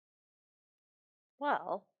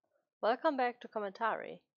Well, welcome back to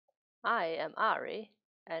Commentary. I am Ary,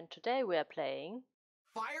 and today we are playing...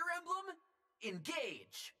 Fire Emblem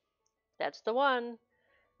Engage! That's the one!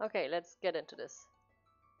 Okay, let's get into this.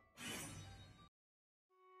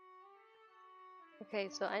 Okay,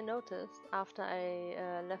 so I noticed after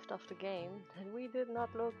I left off the game that we did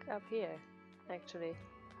not look up here, actually.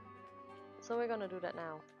 So we're gonna do that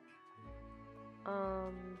now.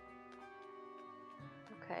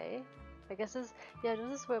 Okay. I guess this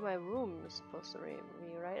is where my room is supposed to be,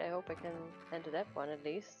 right? I hope I can enter that one at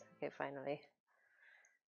least. Okay, finally.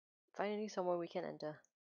 Finally somewhere we can enter.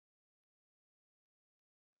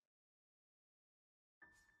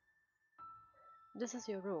 This is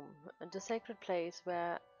your room, the sacred place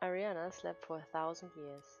where Ariana slept for 1,000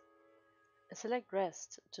 years. Select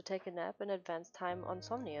rest to take a nap and advance time on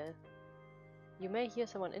Somnia. You may hear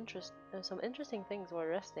some interesting things while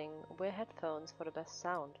resting. Wear headphones for the best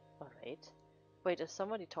sound. Alright. Wait, is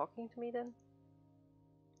somebody talking to me then?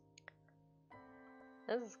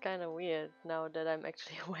 This is kind of weird now that I'm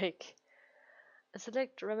actually awake.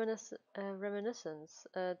 Select reminiscence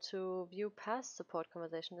to view past support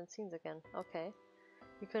conversations and scenes again. Okay.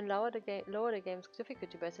 You can lower the game's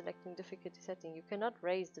difficulty by selecting difficulty setting. You cannot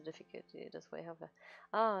raise the difficulty this way, however.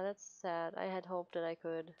 Ah, that's sad. I had hoped that I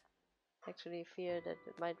could actually fear that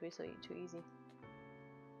it might be too easy.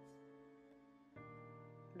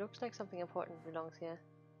 Looks like something important belongs here.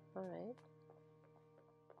 Alright.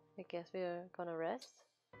 I guess we're gonna rest.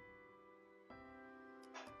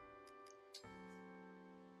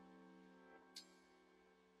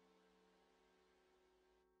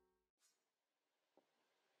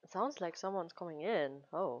 It sounds like someone's coming in.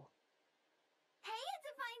 Oh. Hey,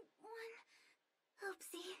 Divine One.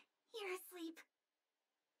 Oopsie, you're asleep.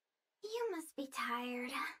 You must be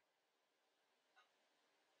tired.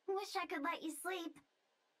 Wish I could let you sleep.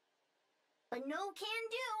 But no can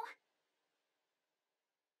do.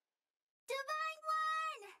 Divine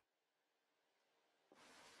One!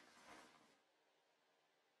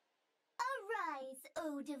 Arise,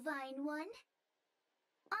 oh Divine One.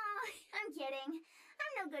 Aw, I'm kidding.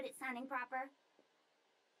 I'm no good at sounding proper.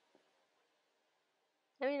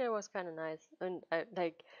 I mean, it was kind of nice. And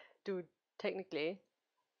dude, technically...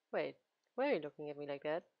 Wait, why are you looking at me like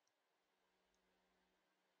that?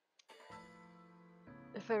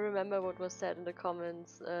 If I remember what was said in the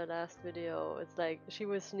comments last video, it's like, she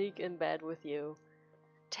will sneak in bed with you.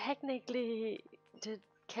 Technically,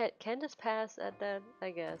 can this pass at that?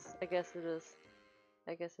 I guess it is.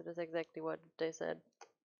 I guess it is exactly what they said.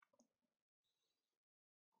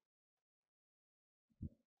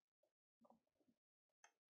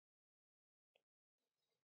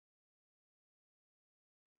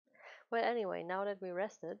 Well, anyway, now that we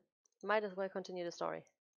rested, might as well continue the story.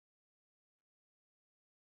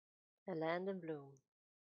 A land in bloom.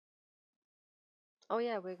 Oh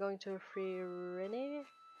yeah, we're going to Firenze?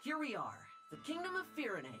 Here we are, the Kingdom of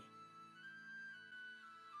Firenze.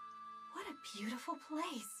 What a beautiful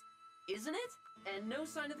place. Isn't it? And no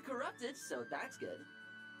sign of the corrupted, so that's good.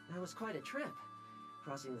 That was quite a trip.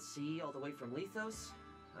 Crossing the sea all the way from Lethos.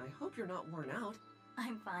 I hope you're not worn out.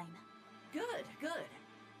 I'm fine. Good, good.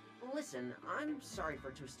 Listen, I'm sorry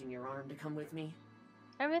for twisting your arm to come with me.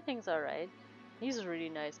 Everything's alright. He's a really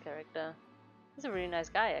nice character. He's a really nice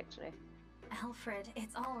guy, actually. Alfred,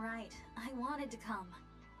 it's all right. I wanted to come.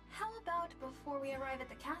 How about before we arrive at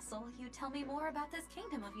the castle, you tell me more about this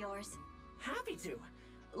kingdom of yours? Happy to.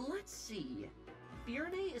 Let's see.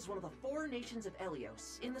 Firenze is one of the 4 nations of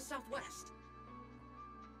Elyos in the southwest.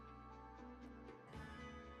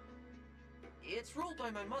 It's ruled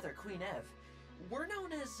by my mother, Queen Ev. We're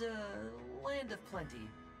known as, Land of Plenty.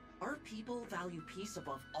 Our people value peace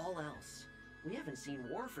above all else. We haven't seen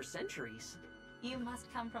war for centuries. You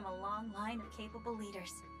must come from a long line of capable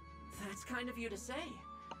leaders. That's kind of you to say.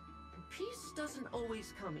 Peace doesn't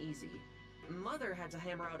always come easy. Mother had to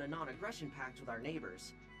hammer out a non-aggression pact with our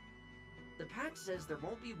neighbors. The pact says there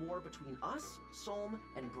won't be war between us, Solm,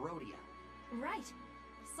 and Brodia. Right.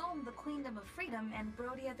 Solm the Queendom of Freedom and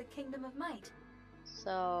Brodia the Kingdom of Might.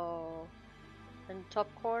 So, in top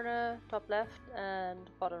corner, top left,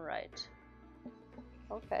 and bottom right.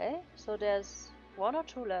 Okay, so there's 1 or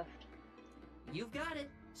 2 left. You've got it.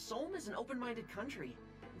 Solm is an open-minded country.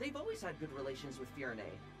 They've always had good relations with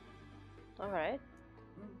Firenze. Alright.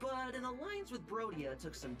 But an alliance with Brodia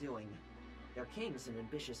took some doing. Their king's an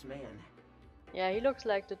ambitious man. Yeah, he looks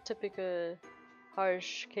like the typical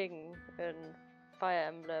harsh king in Fire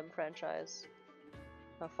Emblem franchise.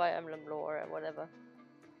 Or Fire Emblem lore or whatever.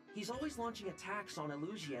 He's always launching attacks on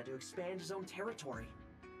Elusia to expand his own territory.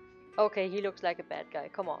 Okay, he looks like a bad guy,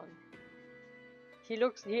 come on.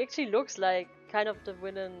 He actually looks like kind of the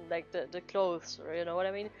villain, like the clothes, you know what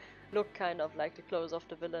I mean? Look kind of like the clothes of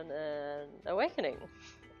the villain in Awakening.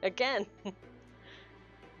 Again.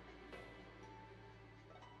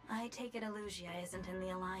 I take it Elyos isn't in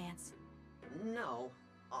the Alliance. No.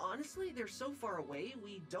 Honestly, they're so far away,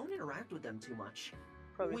 we don't interact with them too much.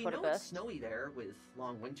 Probably We for the know it's best. snowy there with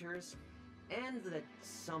long winters, and that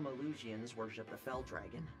some Elysians worship the Fell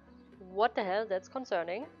Dragon. What the hell? That's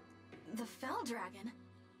concerning. The Fell Dragon?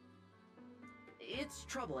 It's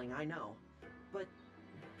troubling, I know, but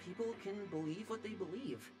people can believe what they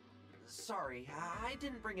believe. Sorry, I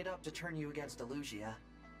didn't bring it up to turn you against Elysia.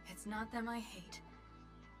 It's not them I hate.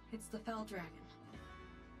 It's the Fell Dragon.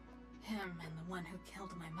 Him and the one who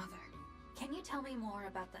killed my mother. Can you tell me more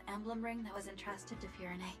about the Emblem Ring that was entrusted to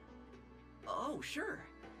Firene? Oh, sure.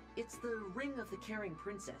 It's the Ring of the Caring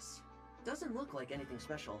Princess. Doesn't look like anything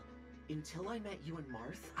special. Until I met you and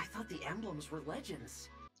Marth, I thought the emblems were legends.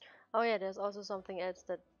 Oh yeah, there's also something else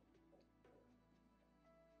that...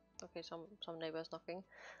 Okay, some neighbors knocking.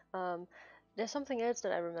 There's something else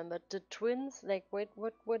that I remembered. The twins, like, wait,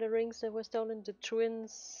 what were the rings that were stolen? The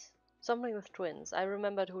twins... Something with twins. I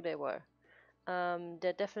remembered who they were.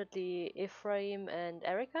 They're definitely Ephraim and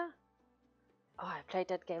Erica. Oh, I played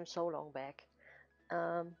that game so long back.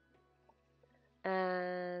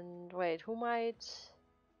 And wait, who might...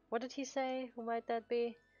 What did he say? Who might that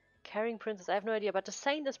be? Caring Princess. I have no idea, but the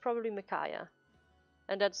saint is probably Micaiah.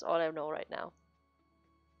 And that's all I know right now.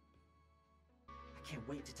 I can't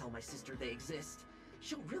wait to tell my sister they exist.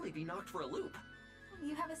 She'll really be knocked for a loop.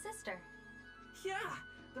 You have a sister. Yeah,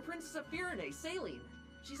 the Princess of Firene, Saline.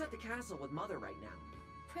 She's at the castle with Mother right now.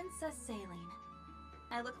 Princess Saline.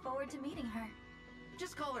 I look forward to meeting her.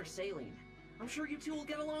 Just call her Saline. I'm sure you two will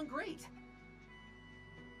get along great.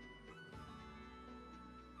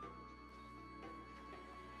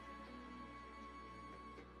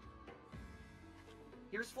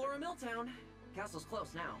 Here's Flora Milltown. Castle's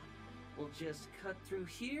close now. We'll just cut through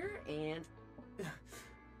here and...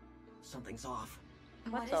 Something's off.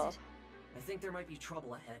 What What's is off? it? I think there might be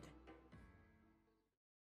trouble ahead.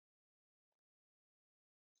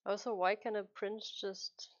 Also, why can a prince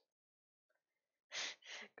just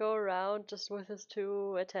go around just with his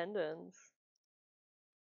 2 attendants?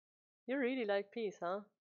 You really like peace, huh?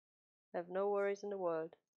 Have no worries in the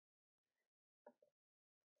world.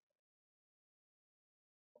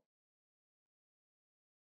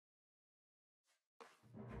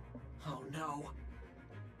 Oh no.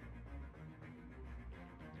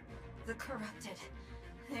 The corrupted.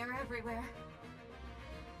 They're everywhere.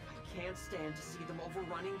 I can't stand to see them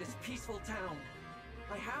overrunning this peaceful town.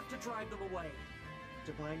 I have to drive them away.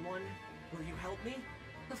 Divine One, will you help me?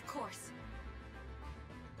 Of course.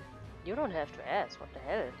 You don't have to ask, what the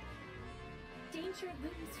hell? Danger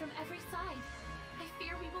looms from every side. I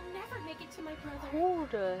fear we will never make it to my brother. Who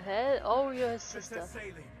the hell? Oh, your sister. Princess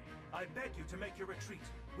Saline, I beg you to make your retreat.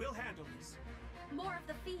 We'll handle this. More of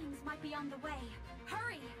the fiends might be on the way.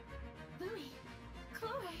 Hurry! Louis,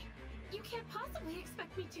 Chloe, you can't possibly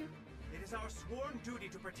expect me to. It is our sworn duty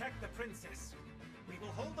to protect the princess. We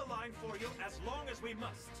will hold the line for you as long as we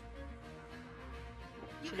must.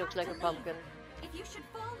 She You looks have like a to leave. pumpkin. If you should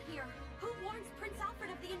fall here, who warns Prince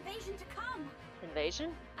Alfred of the invasion to come?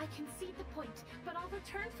 Invasion? I concede the point, but I'll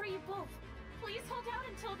return for you both. Please hold out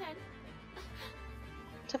until then.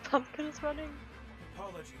 The pumpkin is running?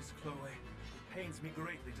 Apologies, Chloe. It pains me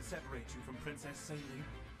greatly to separate you from Princess Saline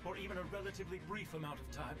for even a relatively brief amount of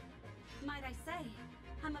time. Might I say,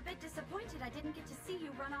 I'm a bit disappointed I didn't get to see you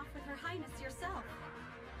run off with Her Highness yourself.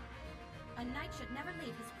 A knight should never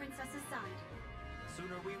leave his princess's side. The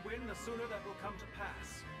sooner we win, the sooner that will come to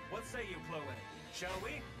pass. What say you, Chloe? Shall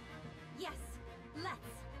we? Yes,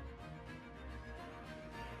 let's.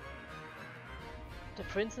 The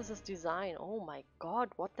princess's design. Oh my god,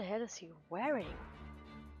 what the hell is he wearing?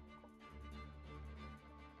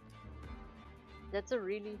 That's a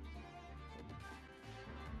really...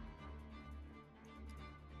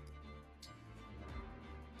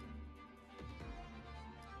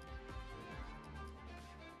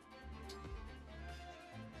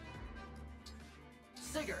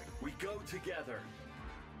 Sigurd! We go together.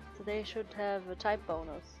 So they should have a type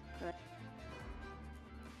bonus. Right?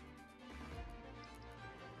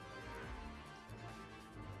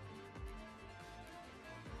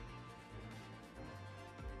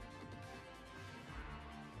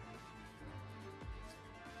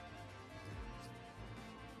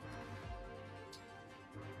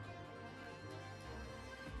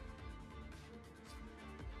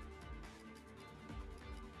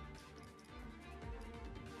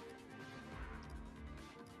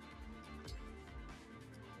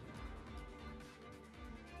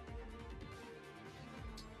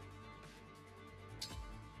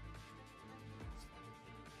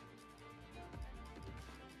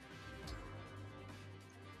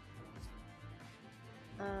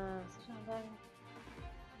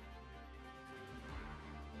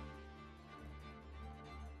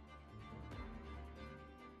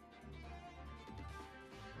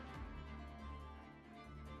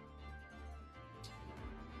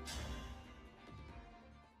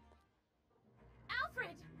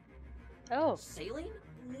 Oh. Saline?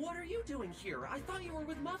 What are you doing here? I thought you were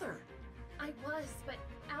with Mother. I was, but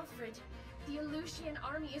Alfred, the Elysian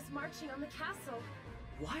army is marching on the castle.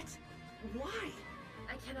 What? Why?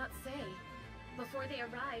 I cannot say. Before they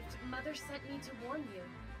arrived, Mother sent me to warn you.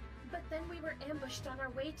 But then we were ambushed on our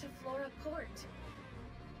way to Flora Port.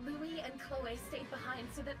 Louis and Chloe stayed behind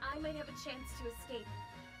so that I might have a chance to escape.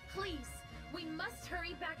 Please, we must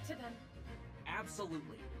hurry back to them.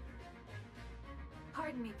 Absolutely.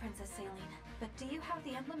 Pardon me, Princess Saline, but do you have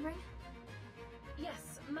the Emblem Ring?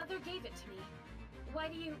 Yes, Mother gave it to me. Why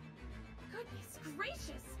do you... Goodness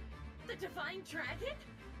gracious! The Divine Dragon?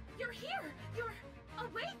 You're here! You're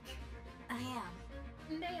awake! I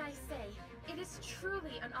am. May I say, it is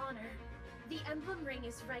truly an honor. The Emblem Ring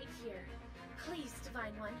is right here. Please,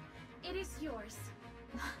 Divine One, it is yours.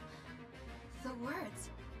 The words.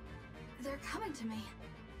 They're coming to me.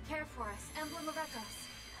 Care for us, Emblem of Echoes.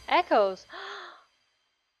 Echoes!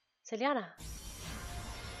 Celiana!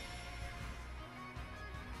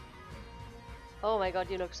 Oh my god,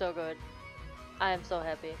 you look so good. I am so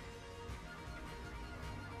happy.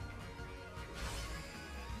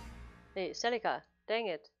 Hey, Celica, dang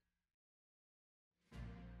it.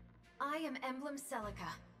 I am Emblem Celica.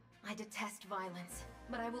 I detest violence,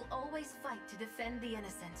 but I will always fight to defend the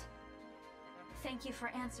innocent. Thank you for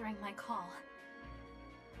answering my call.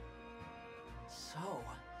 So,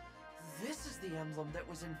 this is the emblem that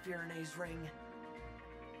was in Firenne's ring.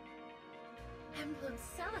 Emblem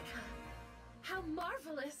Celica! How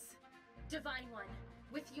marvelous! Divine One,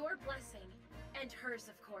 with your blessing, and hers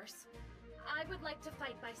of course, I would like to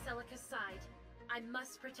fight by Celica's side. I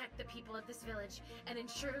must protect the people of this village and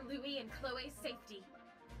ensure Louis and Chloe's safety.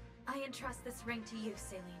 I entrust this ring to you,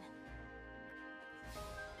 Saline.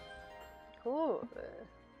 Cool.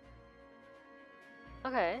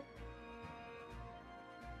 Okay.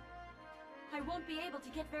 I won't be able to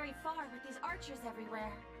get very far with these archers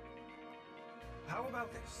everywhere. How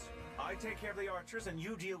about this? I take care of the archers and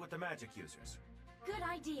you deal with the magic users. Good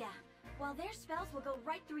idea. While their spells will go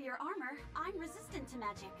right through your armor, I'm resistant to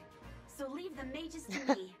magic. So leave the mages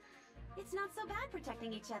to me. It's not so bad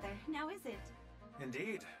protecting each other, now is it?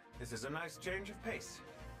 Indeed. This is a nice change of pace.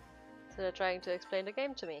 So they're trying to explain the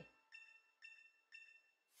game to me.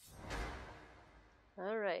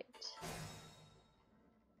 Alright.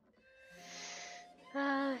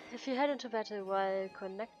 If you head into battle while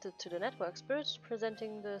connected to the network, spirits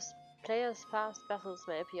presenting the player's past battles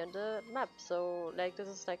may appear on the map. So, like, this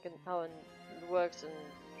is like how it works in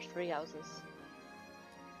Three Houses.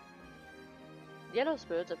 Yellow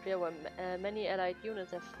spirits appear when many allied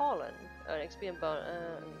units have fallen, or XP and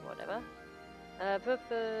whatever.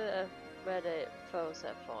 Purple, where the foes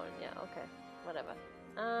have fallen. Yeah, okay, whatever.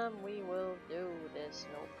 We will do this,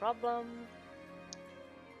 no problem.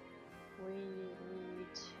 We need...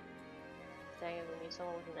 Dang it, we need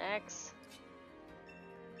someone with an axe.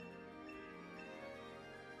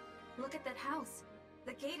 Look at that house.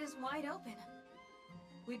 The gate is wide open.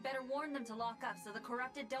 We'd better warn them to lock up so the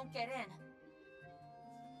corrupted don't get in.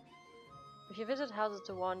 If you visit houses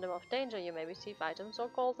to warn them of danger, you may receive items or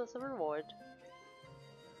gold as a reward.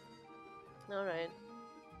 Alright.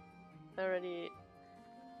 I already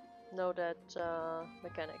know that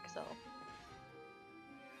mechanic, so...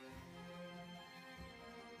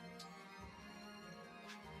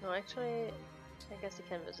 No, actually, I guess you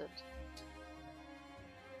can visit.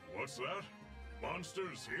 What's that?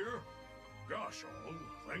 Monsters here? Gosh, all,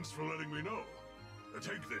 thanks for letting me know.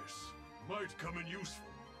 Take this. Might come in useful.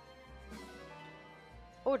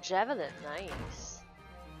 Oh, javelin, nice.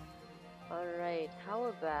 Alright, how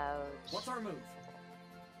about... What's our move?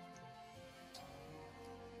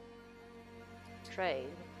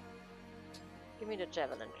 Trade. Give me the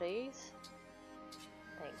javelin, please.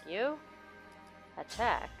 Thank you.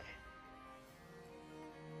 Attack.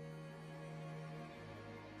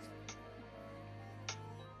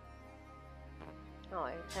 Oh,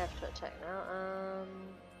 I have to attack now.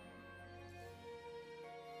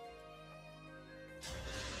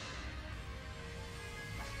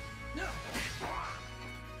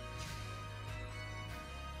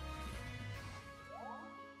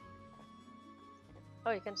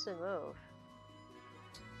 Oh, you can still move.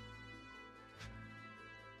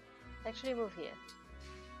 Actually, move here.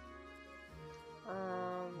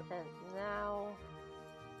 And now...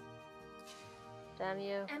 Damn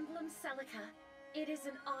you. Emblem Celica, it is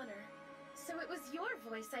an honor. So it was your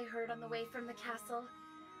voice I heard on the way from the castle.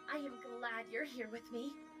 I am glad you're here with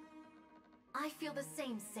me. I feel the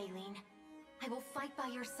same, Saline. I will fight by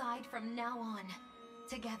your side from now on.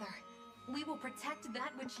 Together, we will protect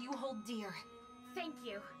that which you hold dear. Thank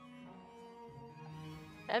you.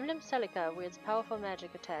 Emblem Celica wields powerful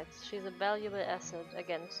magic attacks. She's a valuable asset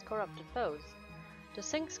against corrupted foes. The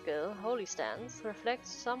sync skill, Holy Stance, reflects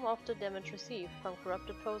some of the damage received from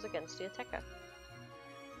corrupted foes against the attacker.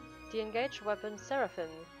 The engaged weapon, Seraphim,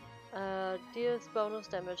 deals bonus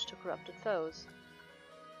damage to corrupted foes.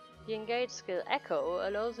 The engaged skill, Echo,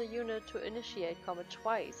 allows a unit to initiate combat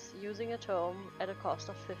twice, using a tome at a cost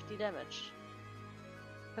of 50% damage.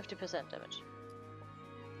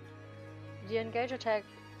 The engaged attack,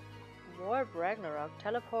 Warp Ragnarok,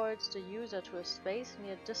 teleports the user to a space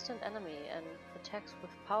near a distant enemy and attacks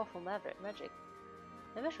with powerful magic.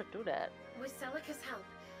 Maybe I should do that. With Celica's help,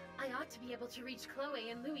 I ought to be able to reach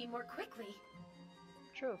Chloe and Louis more quickly.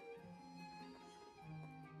 True.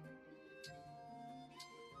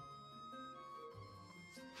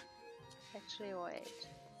 Actually, wait.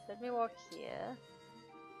 Let me walk here.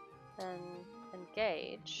 And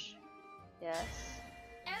engage. Yes.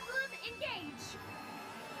 Emblem Engage!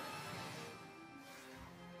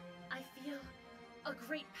 I feel a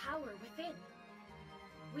great power within.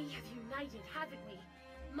 We have united, haven't we?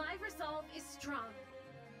 My resolve is strong.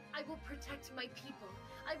 I will protect my people.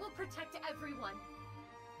 I will protect everyone.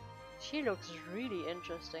 She looks really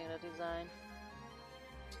interesting in the design.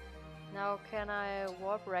 Now can I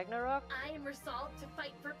warp Ragnarok? I am resolved to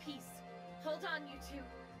fight for peace. Hold on, you two.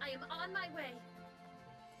 I am on my way.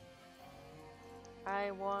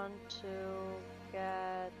 I want to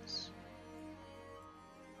get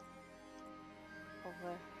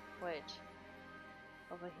over. Wait.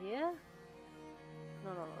 Over here?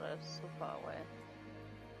 No, that's so far away.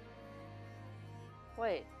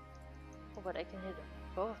 Wait. Oh, but I can hit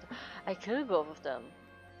both of them. I kill both of them.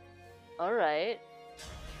 Alright.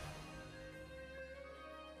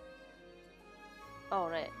 Oh,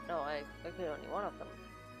 right. No, I killed only one of them.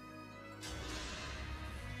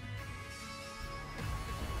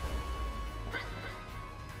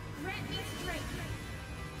 Grant me strength.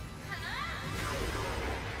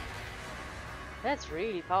 That's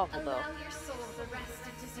really powerful, though. Allow your soul the rest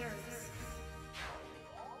it deserves.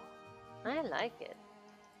 I like it.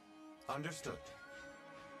 Understood.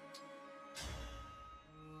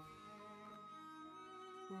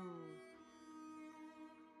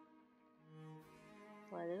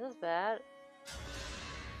 Well, this is bad.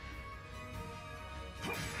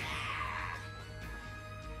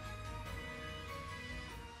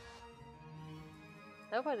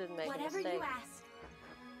 I hope I didn't make a Whatever mistake. you ask.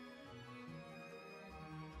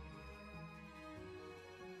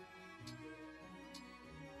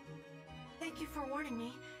 Thank you for warning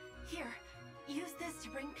me. Here, use this to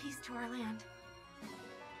bring peace to our land.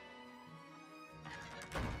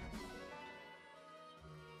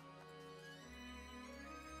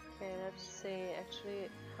 Okay, let's see. Actually,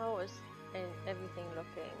 how is everything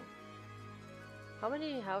looking? How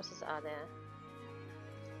many houses are there?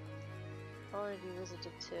 Already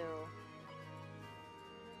visited 2.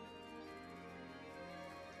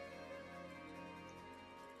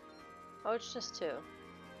 Oh, it's just 2,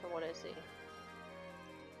 from what I see.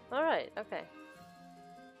 Alright, okay.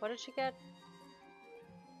 What did she get?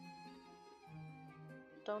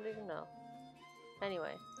 Don't even know.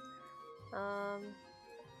 Anyway. I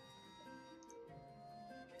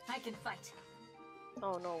can fight.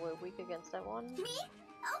 Oh no, we're weak against that one. Me?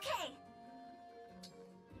 Okay.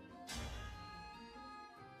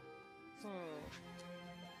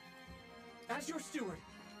 As your steward.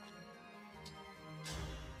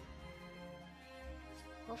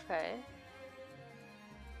 Okay.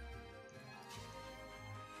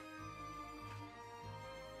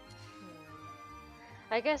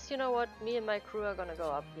 I guess, you know what, me and my crew are gonna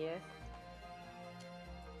go up here.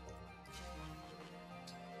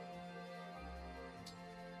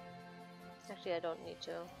 Actually, I don't need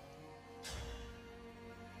to.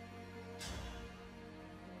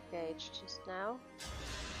 Engage just now.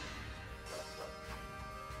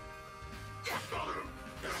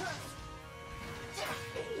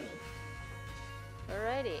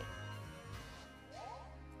 Alrighty.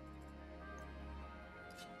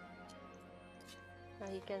 Now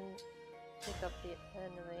he can pick up the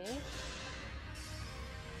enemy.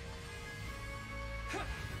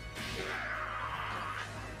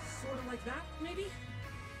 Sort of like that, maybe?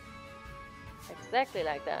 Exactly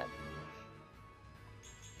like that.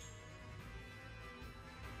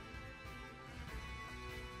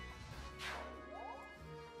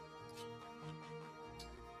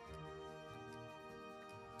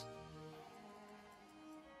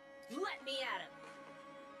 Let me at him.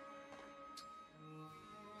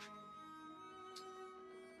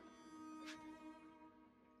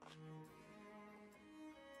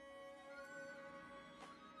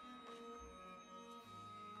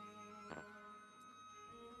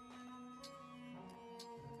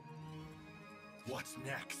 What's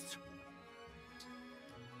next?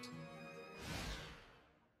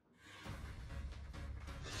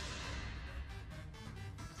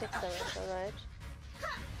 6 damage, alright.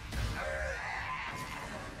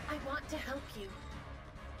 I want to help you.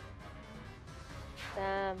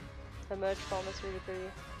 Damn, the merge form is really pretty.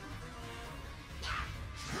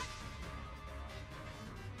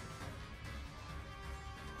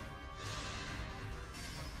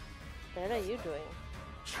 What the hell are you doing?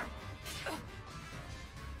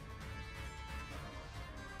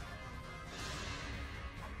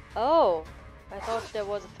 Oh, I thought there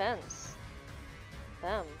was a fence.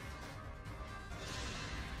 Damn.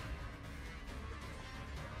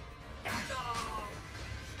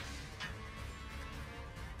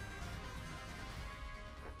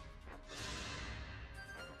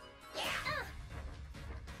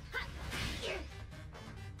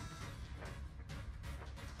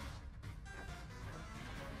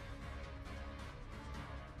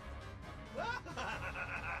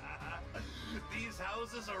 These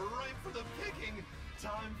houses are ripe for the picking.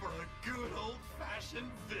 Time for a good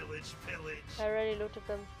old-fashioned village pillage. I already looted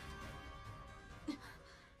them.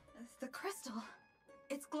 The crystal.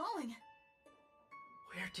 It's glowing.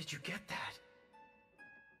 Where did you get that?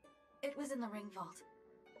 It was in the ring vault.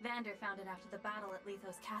 Vander found it after the battle at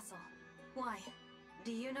Lethos Castle. Why?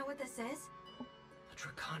 Do you know what this is? A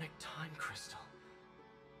draconic time crystal.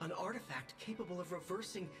 An artifact capable of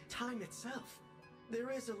reversing time itself.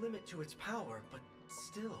 There is a limit to its power, but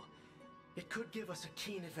still, it could give us a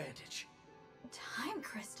keen advantage. Time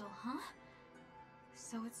crystal, huh?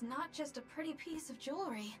 So it's not just a pretty piece of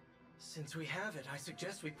jewelry. Since we have it, I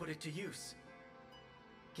suggest we put it to use.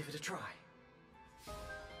 Give it a try.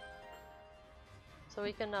 So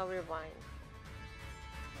we can now rewind.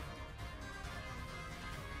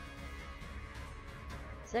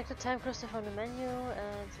 Select the time crystal from the menu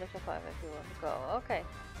and select a 5 if you want to go. Okay,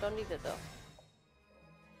 don't need it though.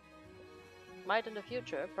 Might in the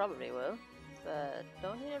future, probably will, but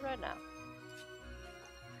don't need it right now.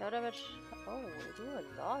 No damage. Oh, we do a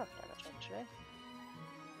lot of damage actually.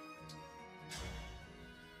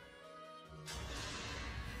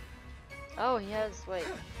 Oh, he has. Wait,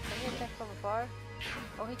 can he attack from afar?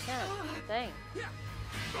 Oh, he can. Dang.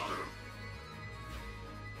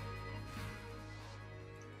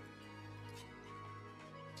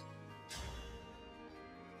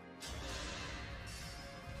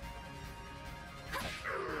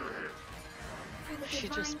 She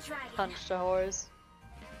just punched a horse.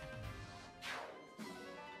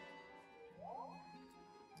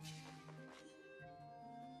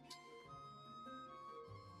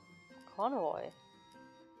 Convoy.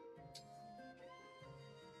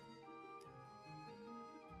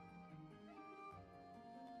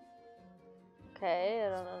 Okay, I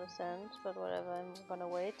don't understand, but whatever, I'm gonna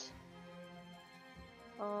wait.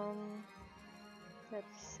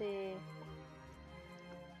 Let's see.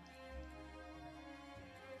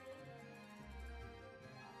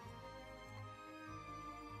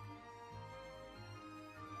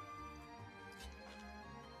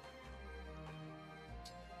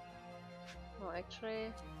 Oh,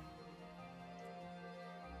 actually,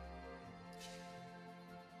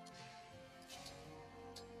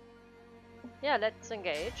 yeah, let's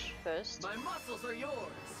engage first. My muscles are yours!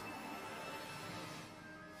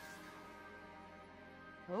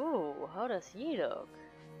 Ooh, how does he look?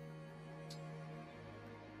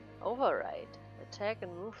 Override. Attack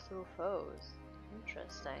and move through foes.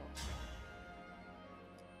 Interesting.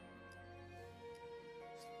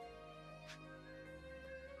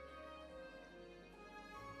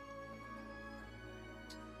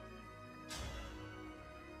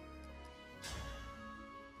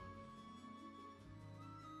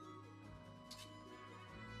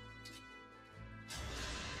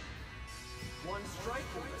 One strike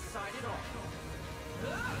will decide it all.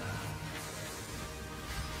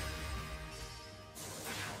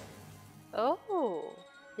 Oh,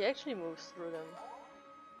 he actually moves through them.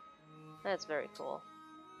 That's very cool.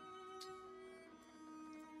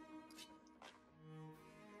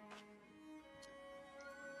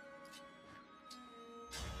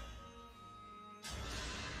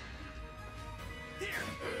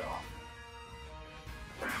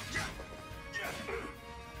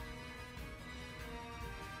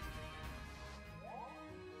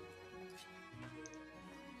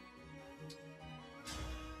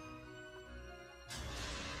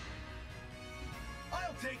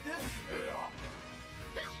 I'll take this.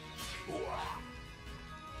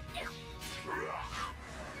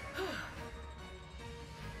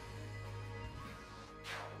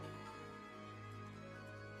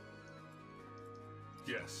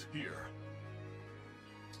 Yes, here.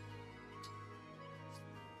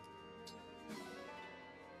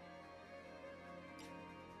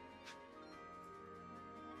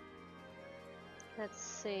 Let's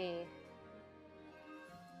see.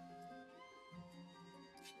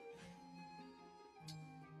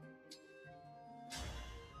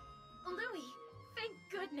 Louis, thank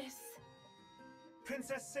goodness.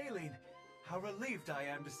 Princess Saline, how relieved I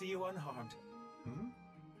am to see you unharmed. Hmm?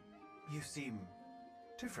 You seem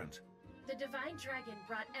different. The Divine Dragon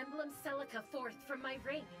brought Emblem Celica forth from my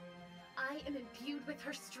ring. I am imbued with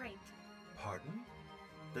her strength. Pardon?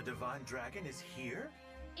 The Divine Dragon is here?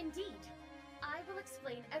 Indeed. I will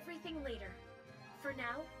explain everything later. For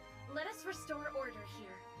now, let us restore order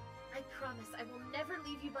here. I promise I will never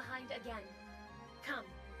leave you behind again. Come,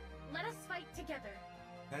 let us fight together.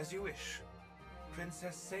 As you wish.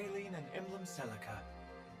 Princess Saline and Emblem Celica.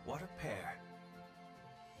 What a pair.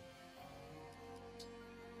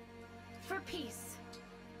 For peace.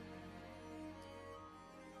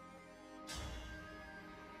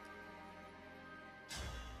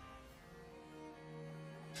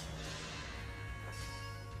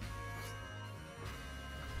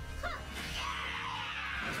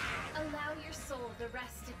 Allow your soul the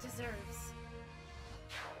rest it deserves.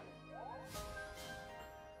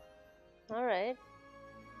 Alright.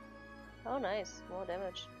 Oh nice, more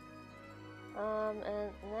damage. And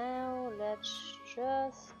now let's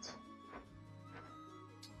just...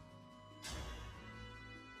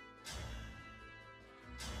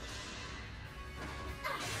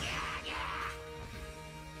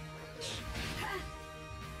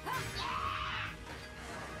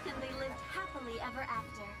 And they lived happily ever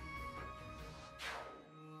after.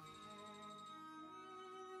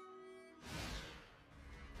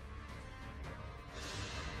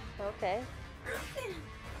 Okay.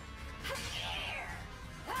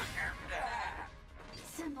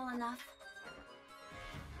 Simple enough.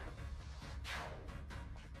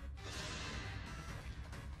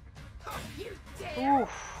 You dare!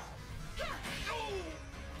 Oof.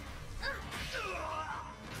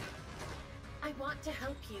 I want to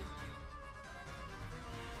help you.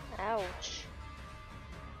 Ouch.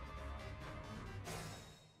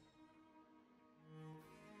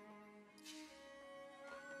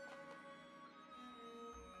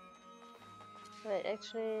 Wait,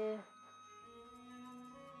 actually...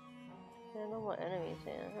 there are no more enemies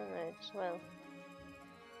here. Alright, well.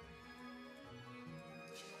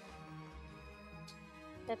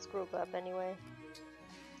 Let's group up anyway.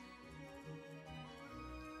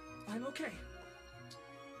 I'm okay.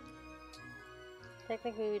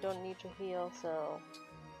 Technically we don't need to heal, so...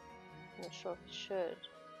 I'm not sure if we should.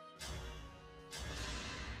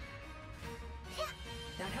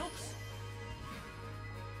 That helps.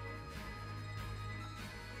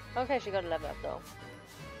 Okay, she got a level up though.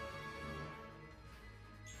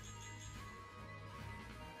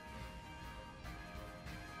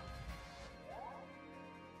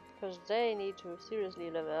 Because they need to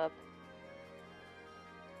seriously level up.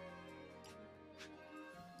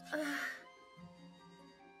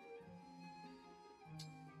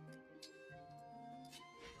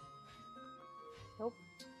 Nope.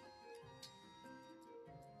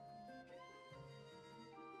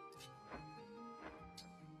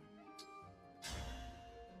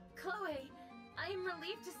 Chloe, I am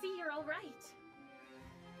relieved to see you're all right.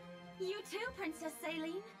 You too, Princess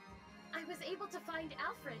Saline. I was able to find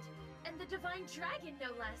Alfred, and the Divine Dragon, no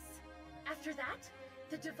less. After that,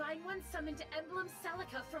 the Divine One summoned Emblem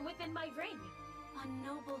Celica from within my ring. A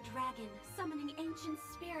noble dragon summoning ancient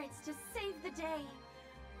spirits to save the day.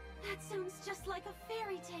 That sounds just like a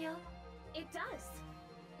fairy tale. It does.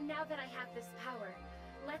 Now that I have this power,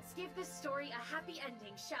 let's give this story a happy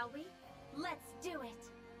ending, shall we? Let's do it.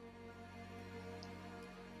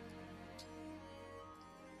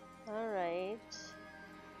 Alright.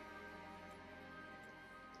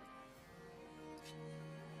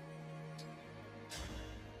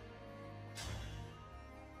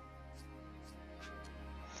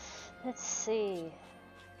 Let's see.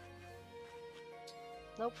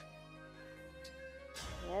 Nope.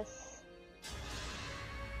 Yes.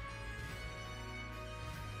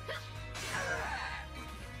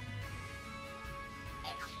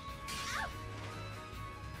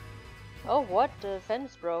 Oh, what? The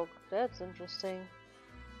fence broke. That's interesting.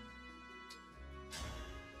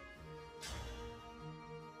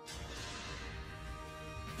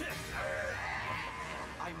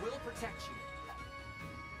 I will protect you.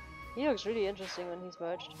 He looks really interesting when he's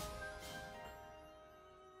merged.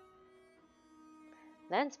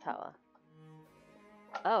 Lance power.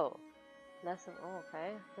 Oh. Less of, oh,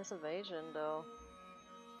 okay. Less evasion though.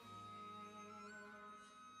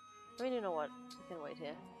 I mean, you know what? We can wait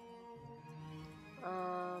here.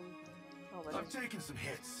 Oh, but I've taken some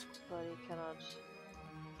hits. But he cannot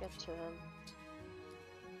get to him.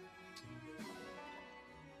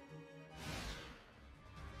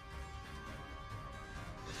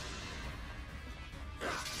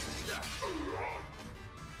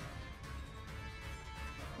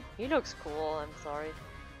 He looks cool, I'm sorry.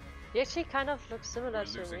 He actually kind of looks similar We're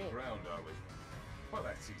to losing me. ground, are we? Well,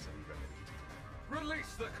 that's easily remedied.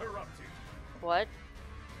 Release the corrupted! What?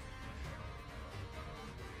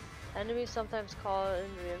 Enemies sometimes call in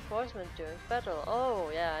reinforcement during battle.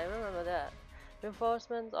 Oh, yeah, I remember that.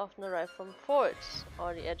 Reinforcements often arrive from forts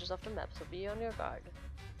or the edges of the map, so be on your guard.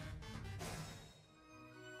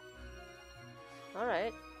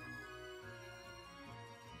 Alright.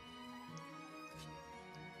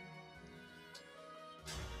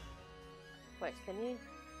 Wait, can he?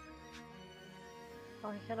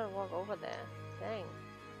 Oh, he cannot walk over there. Dang.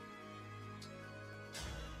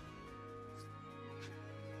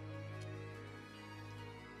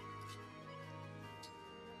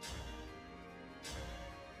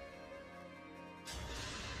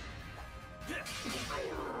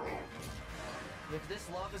 If this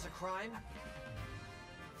love is a crime,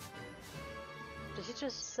 Did he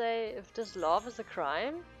just say if this love is a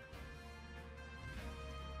crime?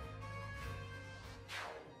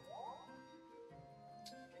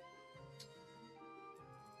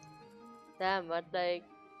 Damn, but like,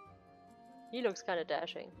 he looks kind of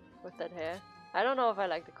dashing with that hair. I don't know if I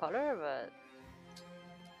like the color, but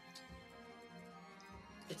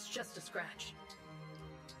It's just a scratch.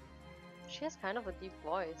 she has kind of a deep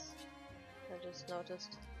voice. I just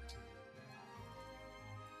noticed.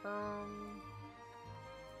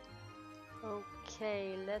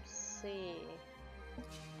 Okay, let's see.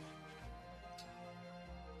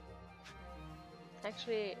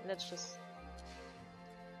 Actually, let's just...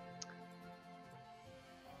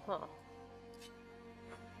 Huh.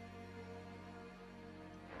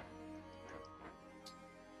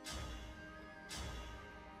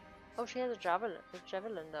 Oh, she has a javelin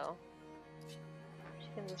though. She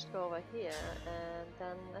can just go over here and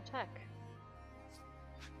then attack.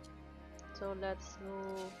 So let's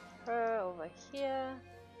move her over here.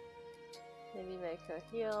 Maybe make her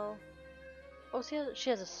heal. Oh, she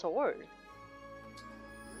has a sword.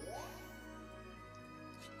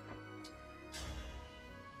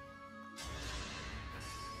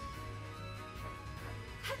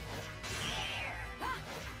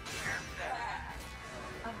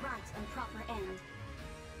 A right and proper end.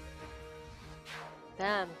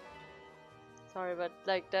 Damn. Sorry, but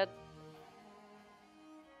like that.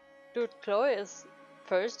 Dude, Chloe is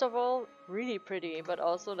first of all really pretty, but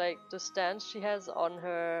also like the stance she has on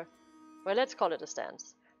her. Well, let's call it a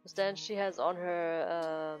stance. The stance she has on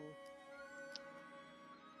her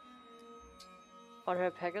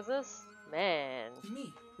Pegasus. Man.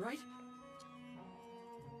 me, right?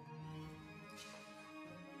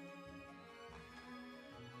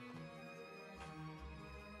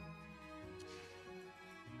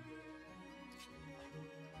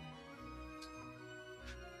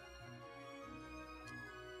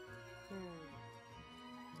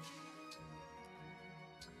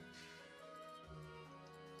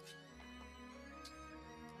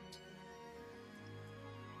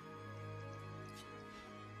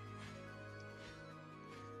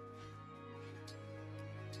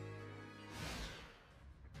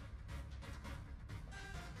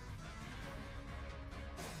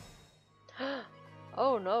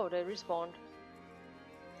 Oh no, they respawned.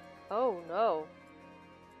 Oh no.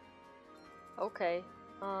 Okay.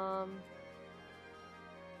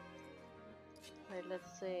 Wait,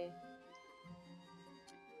 let's see.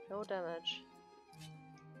 No damage.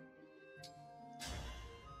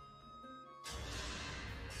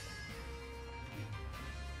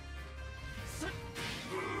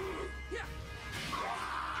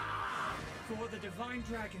 For the divine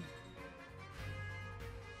dragon.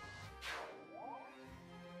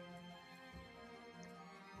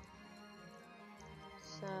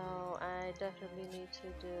 So I definitely need to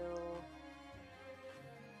do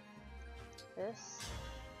this.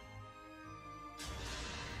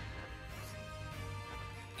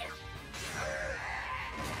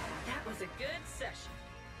 That was a good session.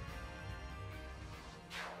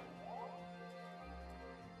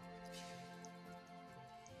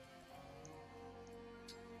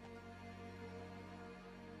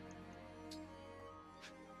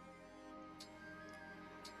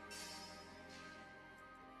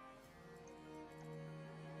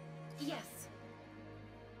 Yes.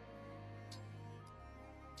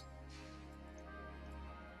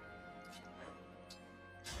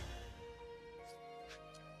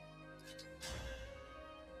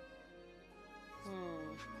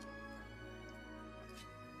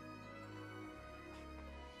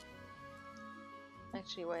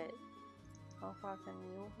 Actually, wait. How far can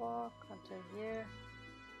you walk? Until here.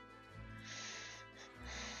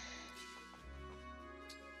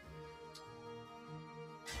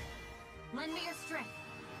 Lend me your strength.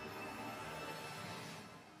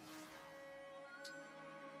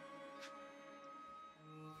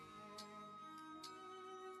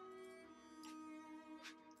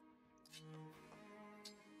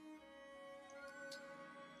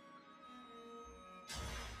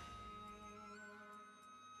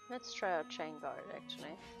 Let's try out Chain Guard actually.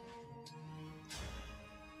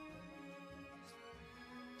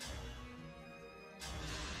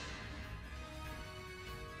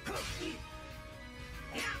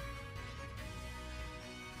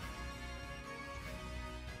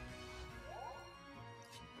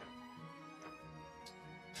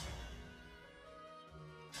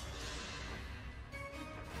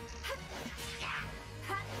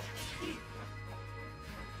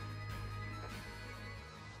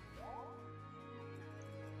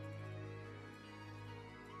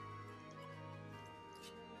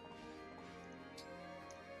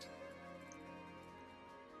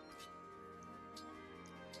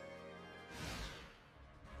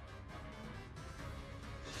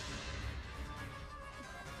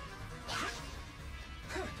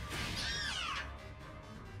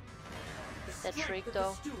 That shriek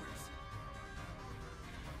though.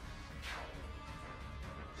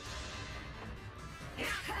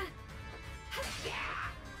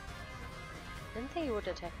 Didn't think he would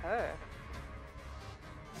attack her.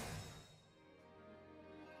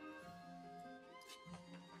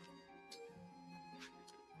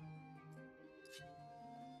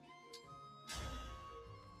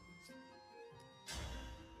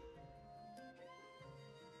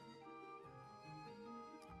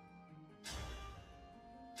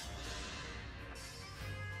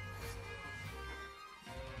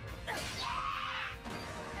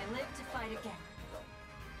 I live to fight again.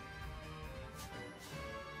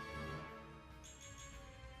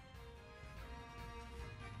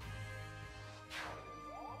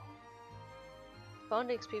 Bond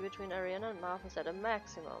XP between Ariana and Marth is at a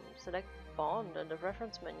maximum. Select Bond in the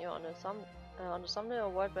reference menu on the thumbnail or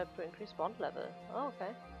world map to increase Bond level. Oh,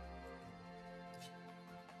 okay.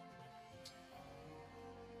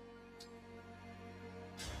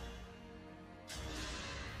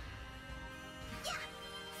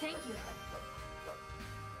 Thank you.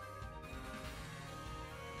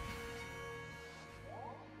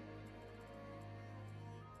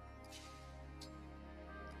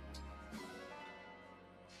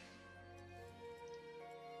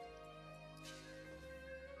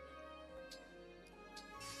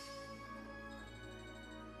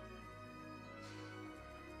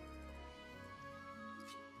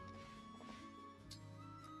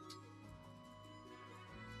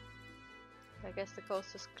 I guess the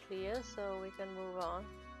coast is clear, so we can move on.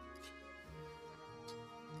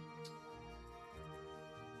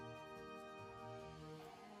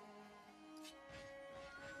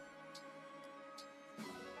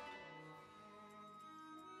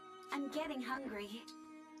 I'm getting hungry.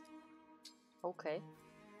 Okay.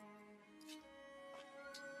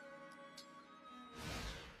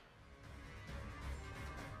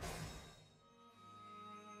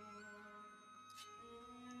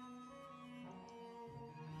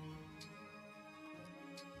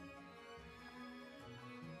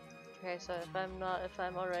 Okay, so if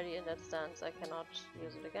I'm already in that stance, I cannot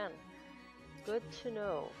use it again. Good to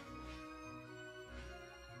know.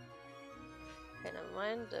 Okay, never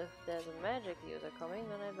mind. If there's a magic user coming,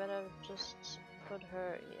 then I better just put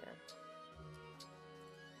her here.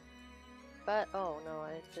 But oh no,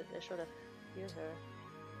 I should have healed her.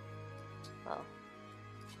 Well.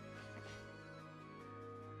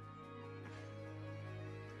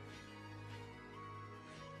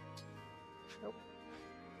 Nope.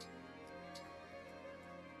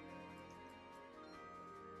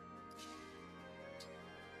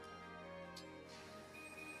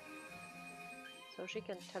 So she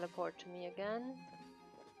can teleport to me again.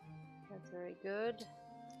 That's very good.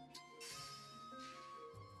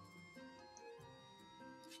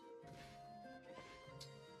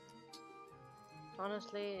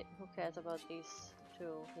 Honestly, who cares about these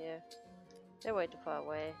two here? They're way too far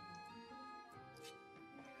away.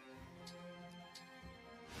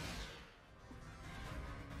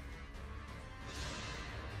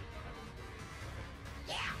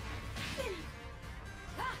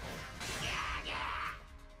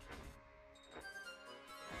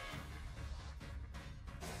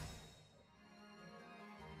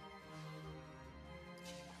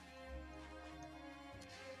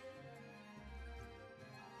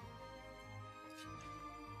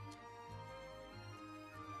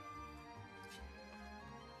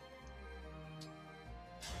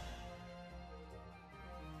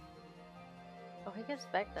 Oh, he gets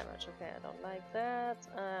back damage. Okay, I don't like that.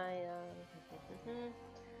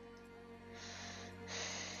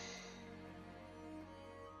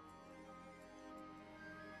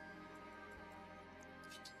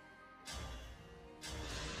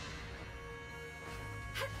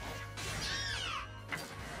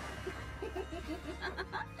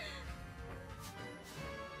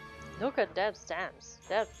 Look at that stamps.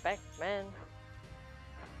 That back, man.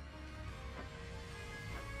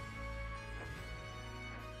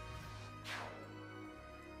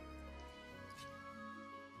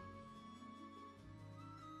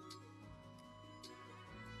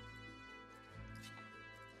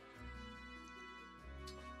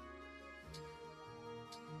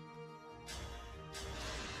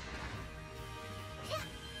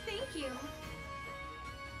 Thank you.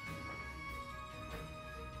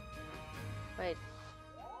 Wait.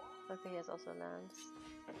 Okay, he has also lands.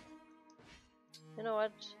 You know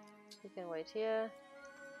what? You can wait here.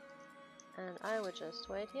 And I would just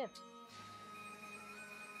wait here.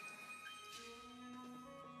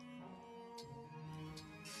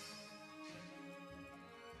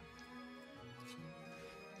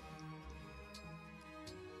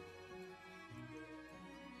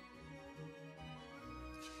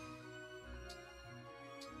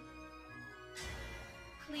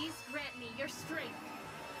 Please grant me your strength.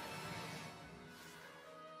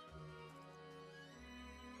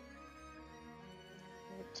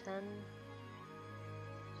 Level 10.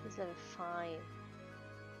 She's level 5.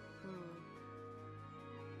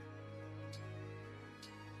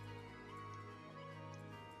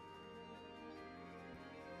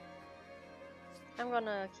 I'm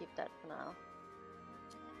gonna keep that for now.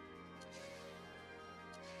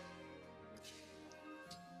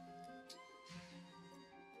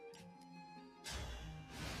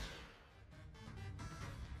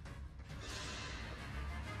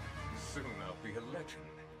 Soon I'll be a legend.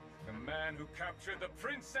 The man who captured the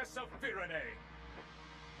Princess of Elyos.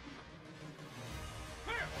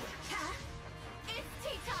 It's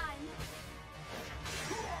tea time.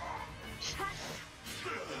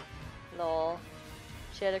 Lol.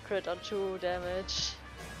 She had a crit on 2 damage.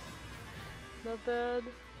 Not bad.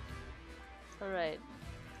 Alright.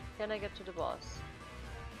 Can I get to the boss?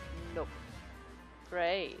 Nope.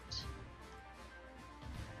 Great.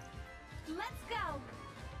 Let's go.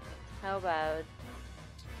 How about...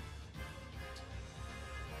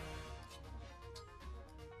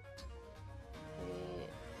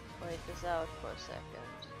 we wait this out for a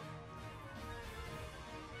second.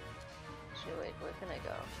 Actually, wait, where can I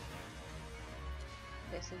go?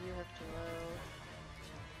 Okay, so you have to know.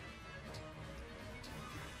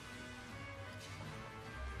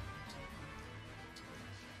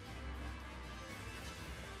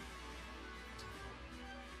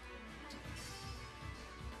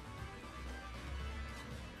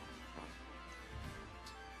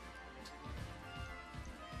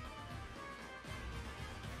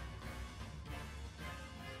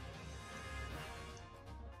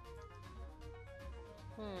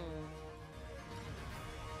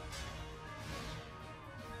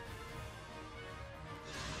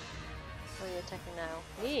 Who are you attacking now?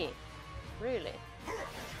 Me? Really?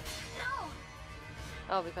 No.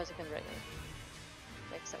 Oh, because you can break me.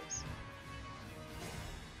 Makes sense.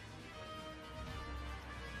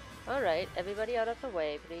 Alright, everybody out of the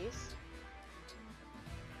way, please.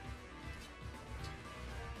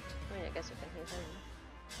 I mean, I guess you can heal him.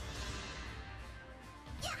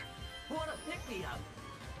 Wanna pick me up?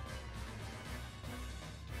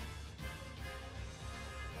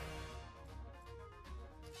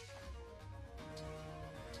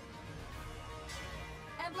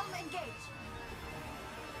 Emblem Engage.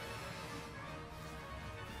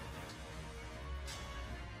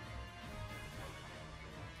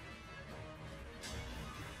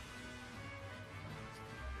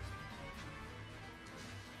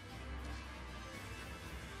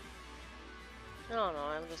 Oh no,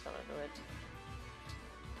 I'm just gonna do it.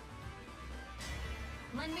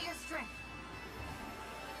 Lend me your strength.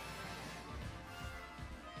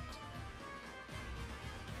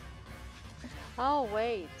 Oh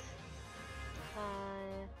wait.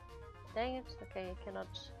 Dang it. Okay, I cannot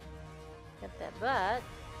get that, but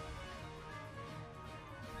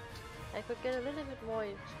I could get a little bit more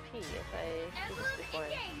HP if I do this Emblem before.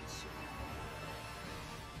 Engage.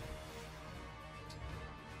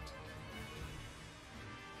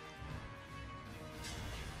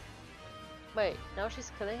 Wait, now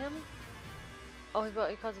she's killing him? Oh,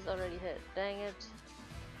 because he's already hit. Dang it.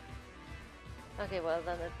 Okay, well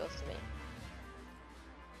then it goes to me.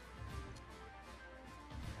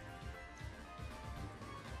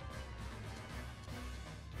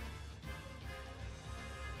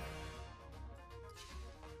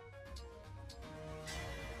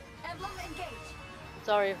 Emblem Engage.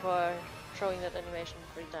 Sorry for showing that animation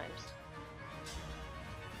 3 times.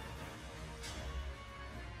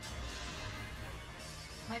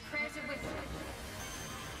 My prayers are with you.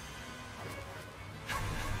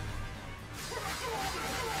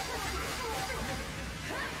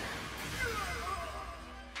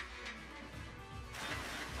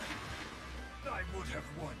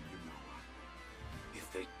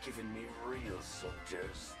 if they'd given me real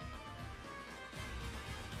soldiers.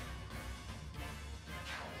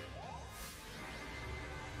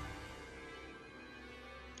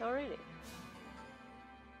 Oh, really?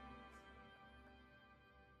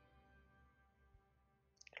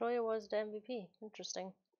 Chloe was the MVP.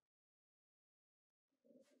 Interesting.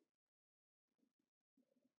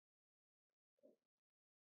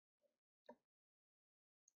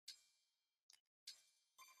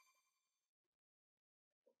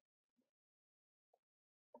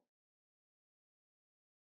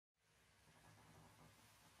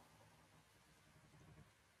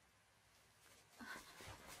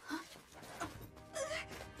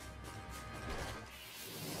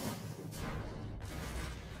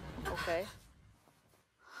 Okay.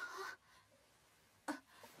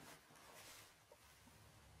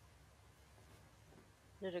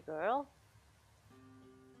 Little girl?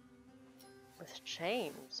 With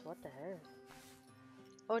chains, what the hell?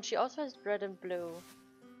 Oh, and she also has red and blue.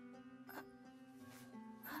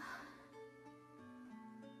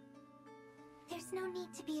 There's no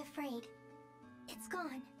need to be afraid. It's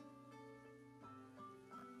gone.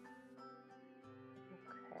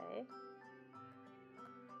 Okay.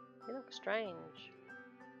 You look strange.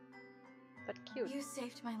 But cute. You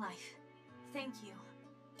saved my life. Thank you.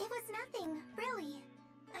 It was nothing, really.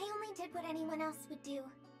 I only did what anyone else would do.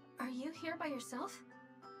 Are you here by yourself?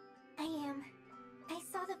 I am. I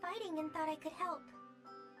saw the fighting and thought I could help.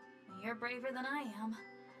 You're braver than I am.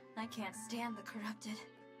 I can't stand the corrupted.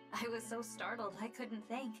 I was so startled I couldn't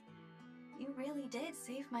think. You really did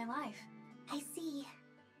save my life. I see.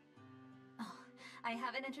 Oh, I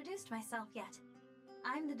haven't introduced myself yet.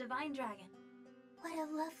 I'm the Divine Dragon. What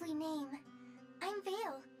a lovely name. I'm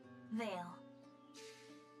Vale. Vale.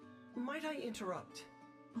 Might I interrupt?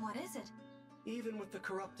 What is it? Even with the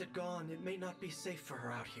corrupted gone, it may not be safe for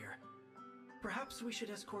her out here. Perhaps we should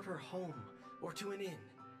escort her home, or to an inn.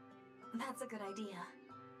 That's a good idea.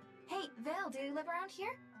 Hey, Vale, do you live around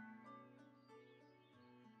here?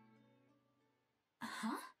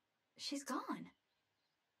 Huh? She's gone.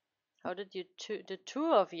 How did the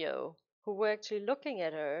two of you, who were actually looking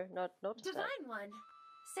at her, not notice that? Divine One.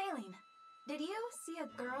 Saline, did you see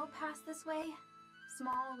a girl pass this way?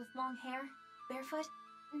 Small, with long hair, barefoot?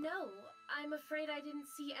 No, I'm afraid I didn't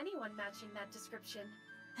see anyone matching that description.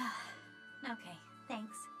 Okay,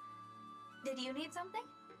 thanks. Did you need something?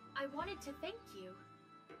 I wanted to thank you.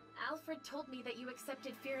 Alfred told me that you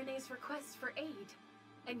accepted Firene's request for aid,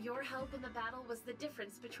 and your help in the battle was the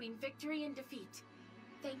difference between victory and defeat.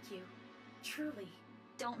 Thank you. Truly.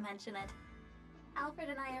 Don't mention it. Alfred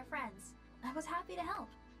and I are friends. I was happy to help.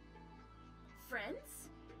 Friends?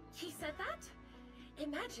 He said that?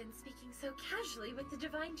 Imagine speaking so casually with the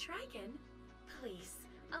Divine Dragon. Please,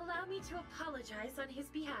 allow me to apologize on his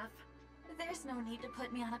behalf. There's no need to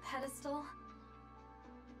put me on a pedestal.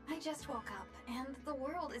 I just woke up, and the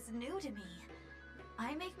world is new to me.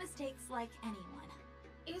 I make mistakes like anyone.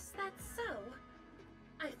 Is that so?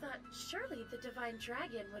 I thought surely the Divine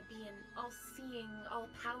Dragon would be an all-seeing,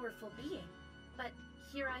 all-powerful being. But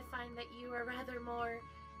here I find that you are rather more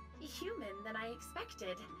human than I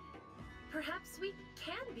expected. Perhaps we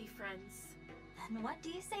can be friends. Then what do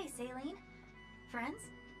you say, Saline? Friends?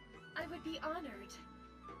 I would be honored.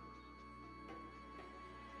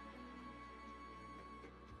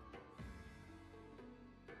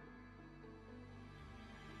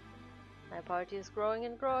 My party is growing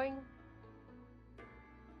and growing.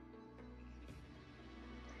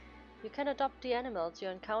 You can adopt the animals you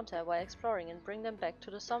encounter while exploring and bring them back to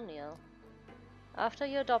the Somniel. After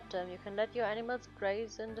you adopt them, you can let your animals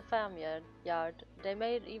graze in the farmyard. They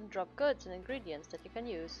may even drop goods and ingredients that you can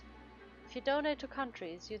use. If you donate to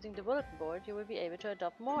countries using the bulletin board, you will be able to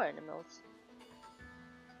adopt more animals.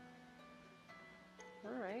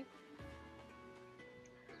 Alright.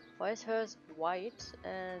 Why is hers white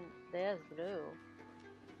and theirs blue?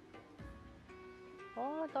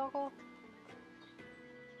 Oh, doggo.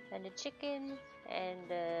 And a chicken. And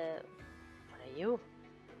what are you?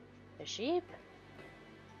 A sheep?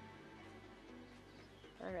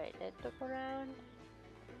 Alright, let's look around.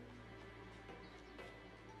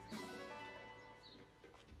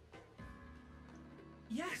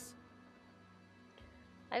 Yes!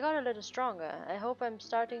 I got a little stronger. I hope I'm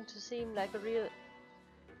starting to seem like a real...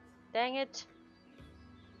 Dang it!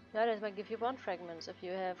 The others might give you bond fragments if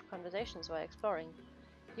you have conversations while exploring.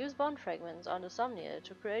 Use bond fragments on the Somniel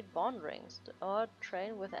to create bond rings or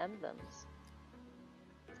train with emblems.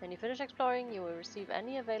 When you finish exploring, you will receive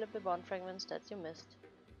any available bond fragments that you missed.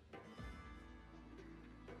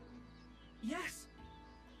 Yes!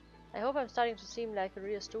 I hope I'm starting to seem like a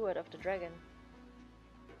real steward of the dragon.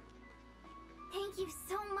 Thank you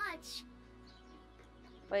so much.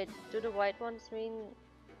 Wait, do the white ones mean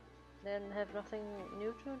then have nothing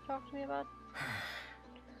new to talk to me about?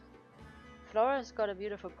 Flora's got a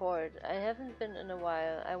beautiful port. I haven't been in a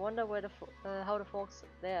while. I wonder where how the folks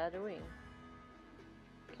there are doing.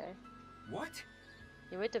 Okay. What?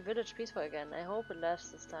 You made the village peaceful again. I hope it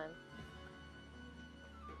lasts this time.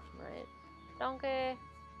 Right. Donkey!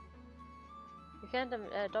 You can't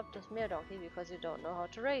adopt a mere donkey because you don't know how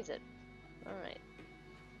to raise it. Alright.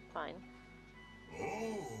 Fine.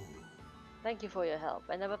 Oh. Thank you for your help.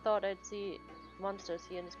 I never thought I'd see monsters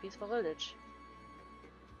here in this peaceful village.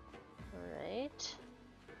 Alright.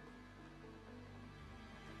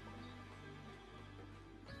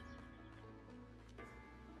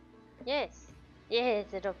 Yes!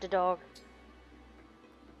 Yes, adopt a dog!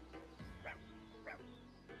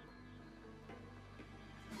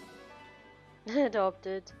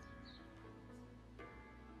 Adopted.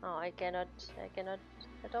 Oh, I cannot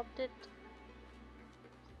adopt it.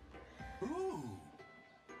 Ooh.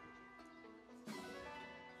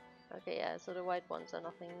 Okay, yeah, so the white ones are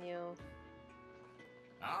nothing new.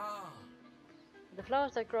 Ah. The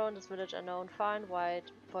flowers that grow in this village are known far and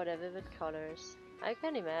wide for their vivid colors. I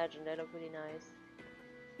can imagine they look really nice.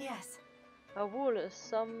 Yes. Our wool is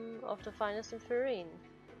some of the finest in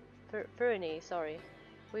Pyrenees, sorry.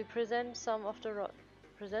 We present some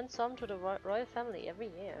to the royal family every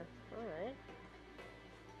year. Alright.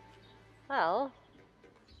 Well,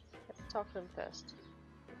 let's talk to them first.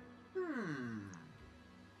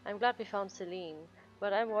 I'm glad we found Celine,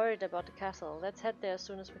 but I'm worried about the castle. Let's head there as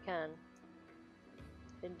soon as we can.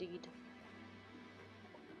 Indeed.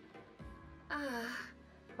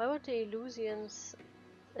 Why would the Elysians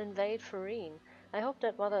invade Farine? I hope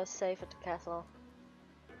that mother is safe at the castle.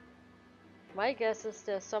 My guess is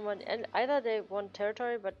there's someone, and either they want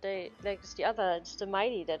territory, but it's the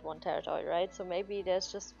mighty that want territory, right? So maybe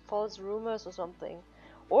there's just false rumors or something.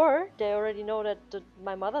 Or they already know that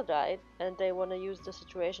my mother died and they want to use the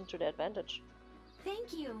situation to their advantage.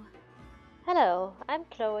 Thank you. Hello, I'm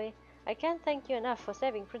Chloe. I can't thank you enough for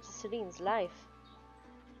saving Princess Celine's life.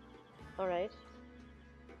 Alright.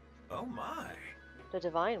 Oh my. The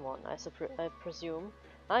Divine One, I presume.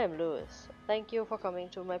 I am Louis. Thank you for coming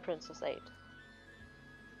to my princess aid.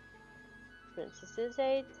 Princess's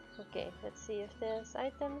aid? Okay, let's see if there's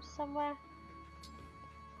items somewhere.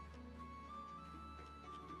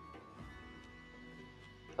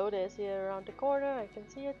 Oh, there's here around the corner, I can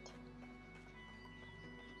see it.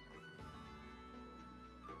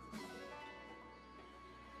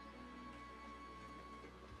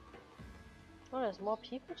 Oh, there's more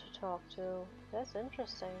people to talk to. That's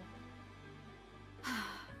interesting.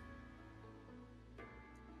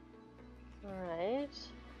 Alright.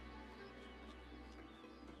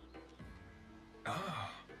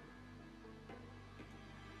 Ah.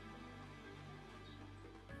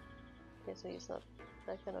 Okay, so he's not.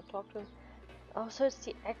 I cannot talk to him. Oh, so it's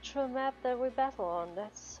the actual map that we battle on.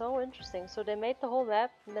 That's so interesting. So they made the whole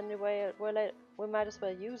map, and then we might as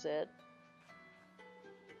well use it.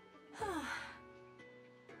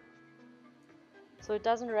 So it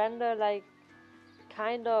doesn't render like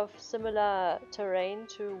kind of similar terrain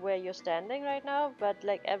to where you're standing right now, but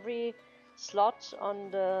like every slot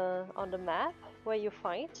on the map where you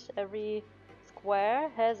fight, every square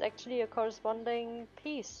has actually a corresponding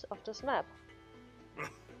piece of this map.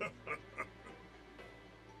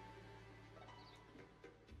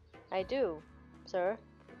 I do, sir.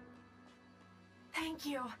 Thank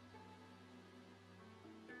you.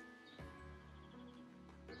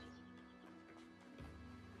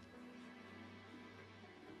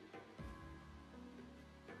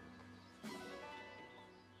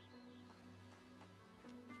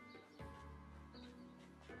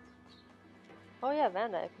 Oh yeah,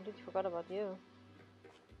 Vanda, I completely forgot about you.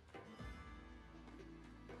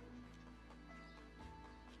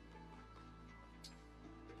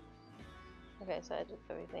 Okay, so I did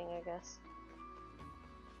everything, I guess.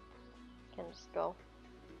 Can just go.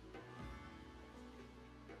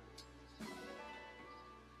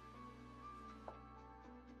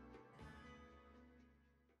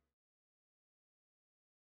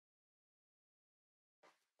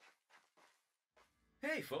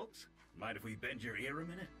 Hey, folks. Mind if we bend your ear a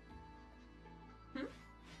minute?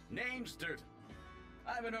 Name's Durden.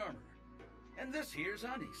 I'm an armorer. And this here's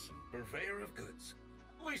Anis, purveyor of goods.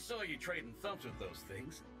 We saw you trading thumps with those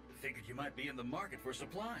things. Figured you might be in the market for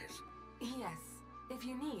supplies. Yes. If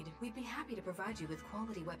you need, we'd be happy to provide you with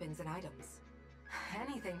quality weapons and items.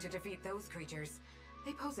 Anything to defeat those creatures.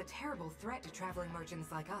 They pose a terrible threat to traveling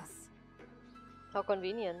merchants like us. How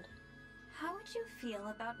convenient. How would you feel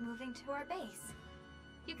about moving to our base?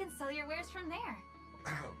 You can sell your wares from there.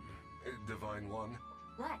 Divine One.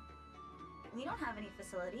 What? We don't have any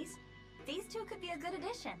facilities. These two could be a good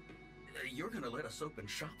addition. You're gonna let us open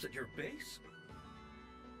shops at your base?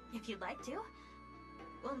 If you'd like to.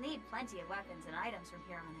 We'll need plenty of weapons and items from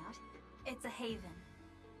here on out. It's a haven.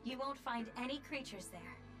 You won't find any creatures there.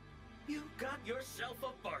 You got yourself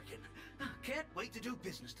a bargain. Can't wait to do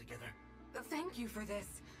business together. Thank you for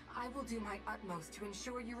this. I will do my utmost to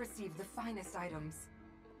ensure you receive the finest items.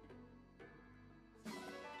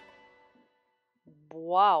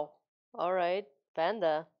 Wow. Alright.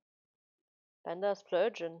 Panda. Panda's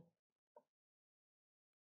splurging.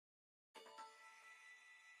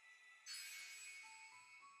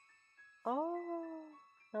 Oh,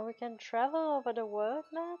 now we can travel over the world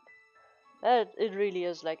map? It really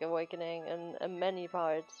is like Awakening in many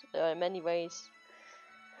parts, many ways.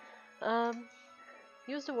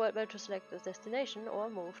 Use the world map to select a destination or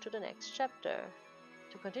move to the next chapter.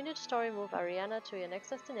 To continue the story, move Ariana to your next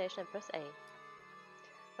destination and press A.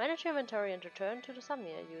 Manage your inventory and return to the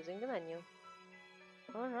thumbnail using the menu.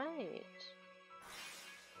 Alright.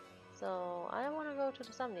 So, I want to go to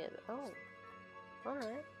the thumbnail. Oh.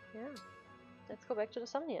 Alright, yeah. Let's go back to the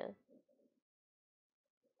thumbnail.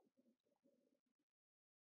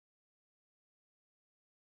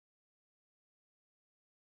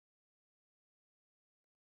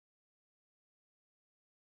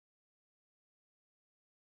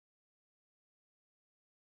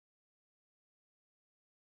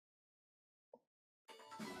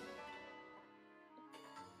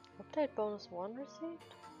 Update bonus 1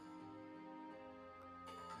 received?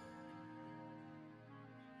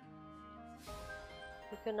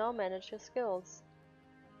 You can now manage your skills.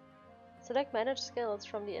 Select Manage Skills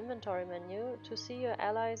from the inventory menu to see your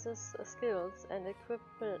allies' skills and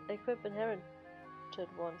equip inherited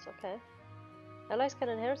ones. Okay. Allies can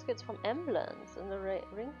inherit skills from emblems in the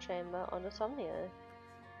ring chamber on the thumbnail.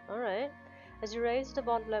 Alright. As you raise the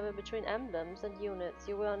bond level between emblems and units,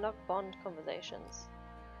 you will unlock bond conversations.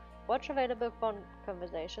 Watch available bond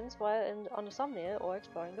conversations while on the thumbnail or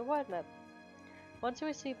exploring the world map. Once you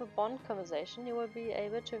receive a bond conversation, you will be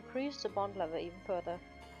able to increase the bond level even further.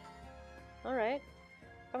 Alright.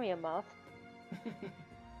 Come here, Moth.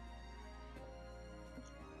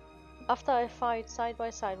 After I fight side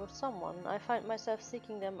by side with someone, I find myself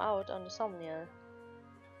seeking them out on the thumbnail.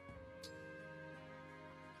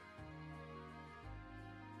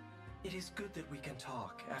 It is good that we can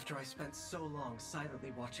talk after I spent so long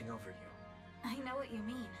silently watching over you. I know what you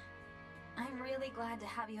mean. I'm really glad to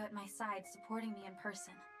have you at my side supporting me in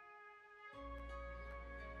person.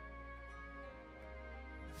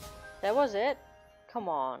 That was it? Come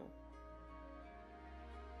on.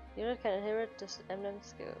 Unit can inherit this emblem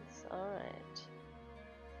skills. Alright.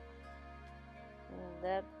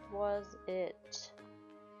 That was it.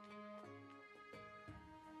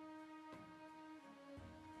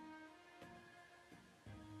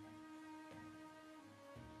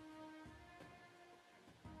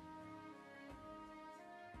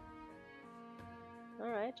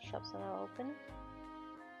 Alright, shops are now open.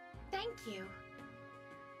 Thank you.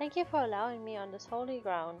 Thank you for allowing me on this holy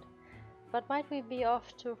ground. But might we be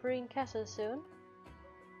off to Vreen Castle soon?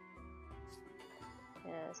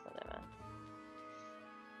 Yes, whatever.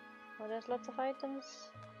 Oh, there's lots of items.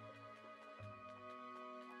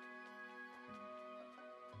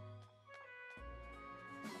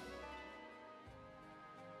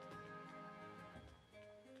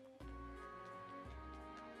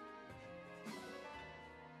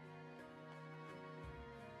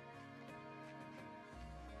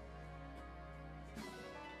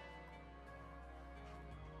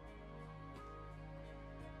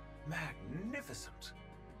 Magnificent.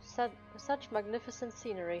 Such magnificent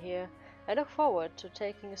scenery here. I look forward to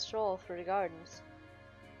taking a stroll through the gardens.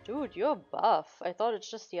 Dude, you're buff. I thought it's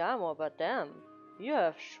just the armor, but damn. You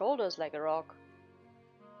have shoulders like a rock.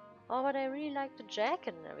 Oh, but I really like the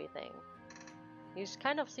jacket and everything. You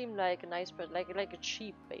kind of seem like a nice person, like a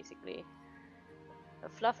sheep, basically. A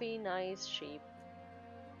fluffy, nice sheep.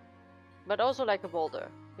 But also like a boulder.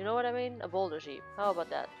 You know what I mean? A boulder sheep. How about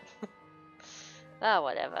that? Ah,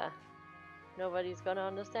 whatever. Nobody's gonna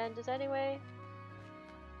understand this anyway.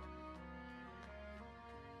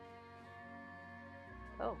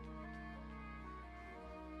 Oh.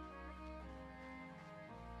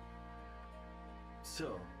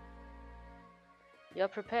 So, You're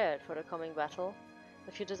prepared for the coming battle.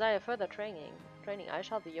 If you desire further training, I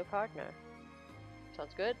shall be your partner.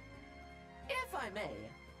 Sounds good? If I may.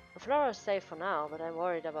 Flora is safe for now, but I'm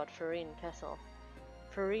worried about Farine Castle.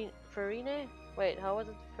 Farine? Wait, how was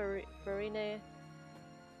it? Farine?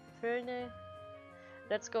 Farine?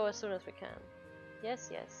 Let's go as soon as we can. Yes,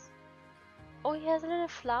 yes. Oh, he has a little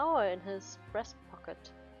flower in his breast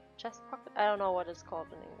pocket. Chest pocket? I don't know what it's called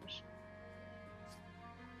in English.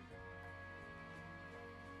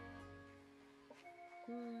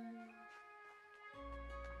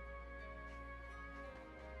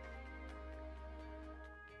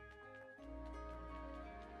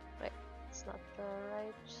 Wait, it's not the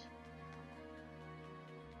right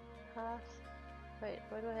path. Wait,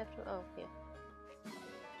 where do I have to? Oh, here.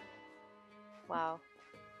 Wow.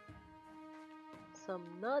 Some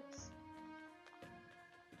nuts.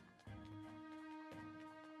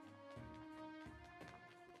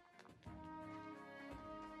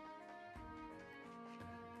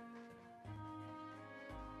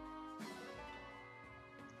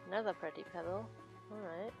 Another pretty pebble.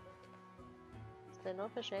 Alright. Is there no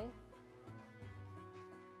fishing?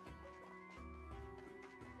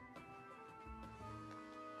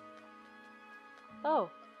 Oh!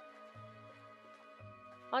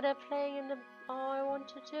 Oh, they're playing in the... Oh, I want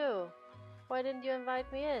to too. Why didn't you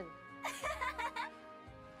invite me in?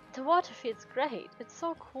 The water feels great. It's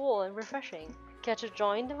so cool and refreshing. Care to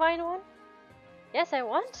join the Vine one? Yes, I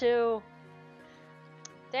want to.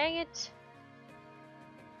 Dang it.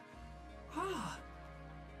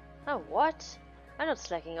 Oh, what? I'm not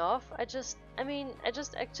slacking off. I just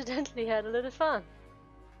accidentally had a little fun.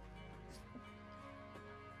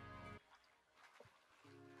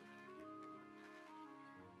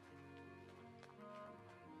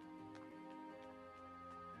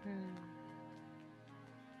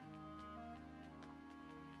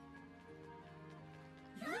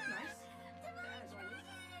 You look nice. As always.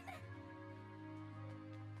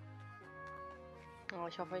 Oh,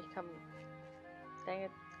 ich hoffe, ich kann... Dang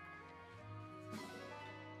it.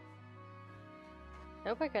 I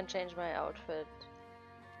hope I can change my outfit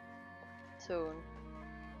soon.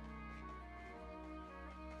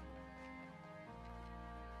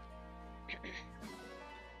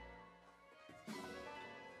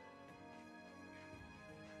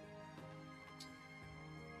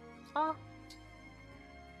 Oh.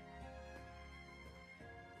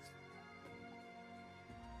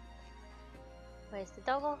 Where's the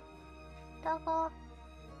doggo? Doggo!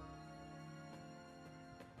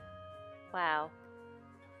 Wow.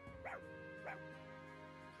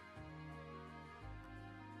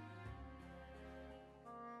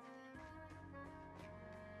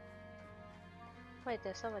 Wait,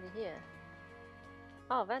 there's somebody here.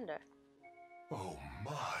 Oh, vendor. Oh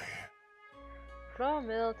my. Flora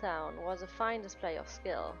Mill Town was a fine display of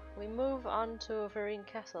skill. We move on to Vereen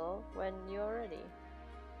Castle when you're ready.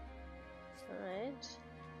 Alright.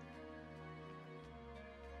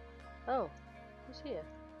 Oh, who's here?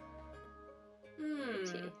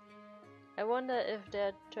 Pity. I wonder if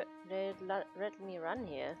they'd let me run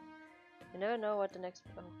here. You never know what the next...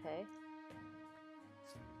 Okay.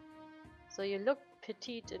 So you look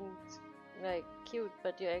petite and like cute,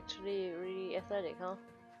 but you're actually really athletic, huh?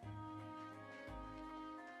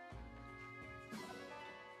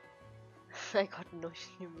 I got no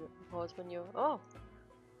pause when you... Oh!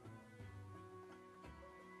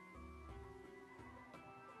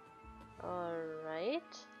 Alright.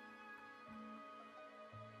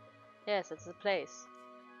 Yes, it's the place.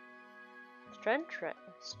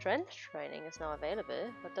 Strength training is now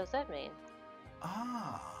available. What does that mean?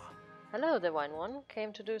 Ah. Hello, the Wine One.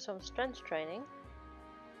 Came to do some strength training.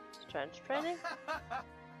 Strength training?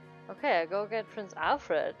 Okay, I go get Prince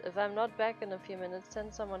Alfred. If I'm not back in a few minutes,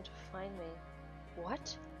 send someone to find me.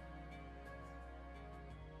 What?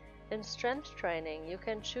 In strength training, you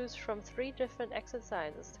can choose from 3 different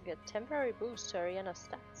exercises to get temporary boosts to arena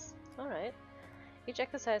stats. Alright. Each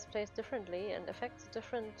exercise plays differently and affects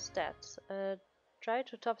different stats. Try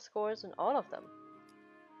to top scores in all of them.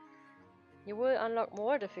 You will unlock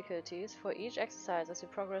more difficulties for each exercise as you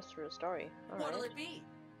progress through the story. What'll it be?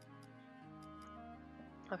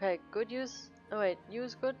 Okay,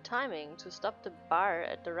 use good timing to stop the bar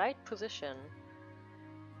at the right position.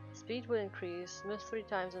 Speed will increase, miss 3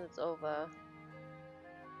 times and it's over.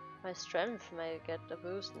 My strength may get a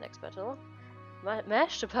boost next battle.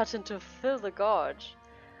 Mash the button to fill the gorge.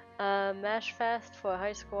 Mash fast for a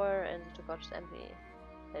high score and to gorge MP.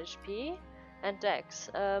 HP and Dex.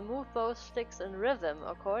 Move both sticks in rhythm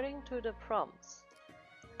according to the prompts.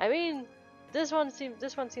 I mean, this one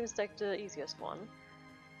seems like the easiest one.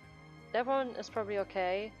 That one is probably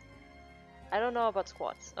okay. I don't know about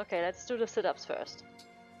squats. Okay, let's do the sit-ups first.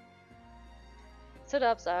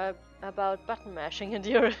 Sit-ups are about button mashing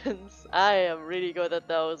endurance. I am really good at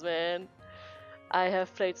those, man. I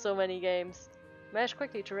have played so many games. Mash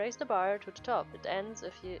quickly to raise the bar to the top. It ends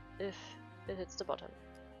if it hits the bottom.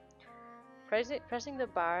 Raising the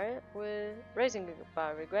bar will gradually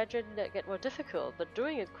get more difficult, but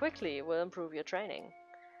doing it quickly will improve your training.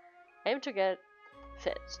 Aim to get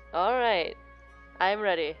fit. Alright, I'm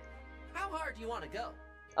ready. How hard do you want to go?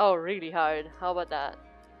 Oh, really hard. How about that?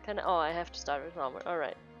 Oh, I have to start with normal.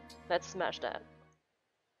 Alright, let's smash that.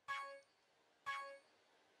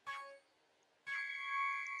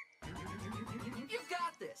 You've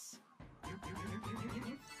got this.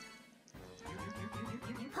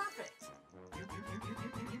 Perfect.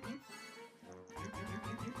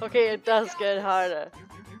 Okay, it does get harder.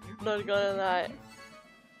 Not gonna lie.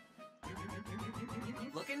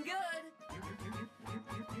 Looking good.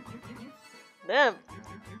 Damn.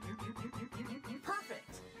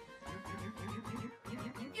 Perfect.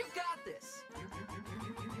 You've got this.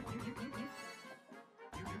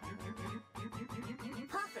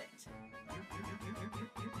 Perfect.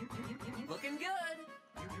 Looking good.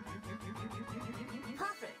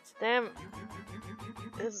 Perfect. Damn.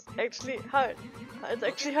 It's actually hard. It's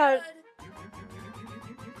actually hard.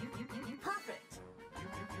 Perfect.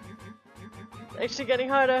 It's actually getting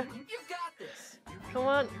harder. You've got this. Come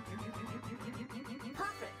on.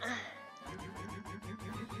 Perfect.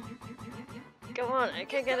 Come on, I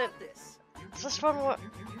can get it. This. Just one more.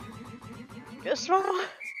 Just one more.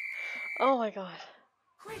 Oh my god.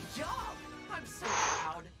 Great job. I'm so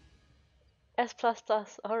proud. S++.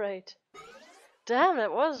 Alright. Damn,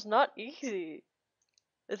 that was not easy.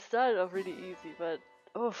 It started off really easy, but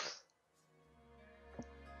oof.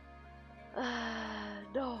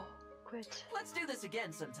 No, quit. Let's do this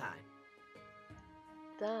again sometime.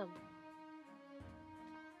 Damn.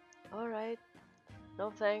 Alright. No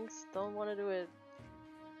thanks, don't wanna do it.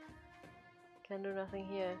 Can do nothing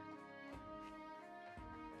here.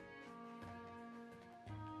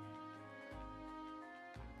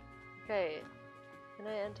 Okay. Can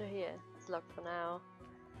I enter here? It's locked for now.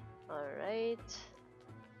 Alright.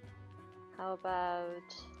 How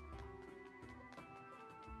about...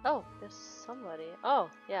 Oh, there's somebody. Oh,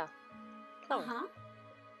 yeah. Chloe.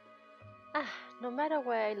 Ah, no matter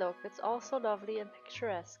where I look, it's all so lovely and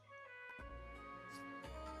picturesque.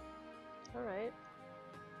 Alright.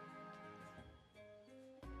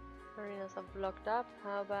 Arenas are blocked up.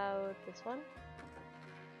 How about this one?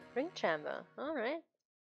 Ring chamber. Alright.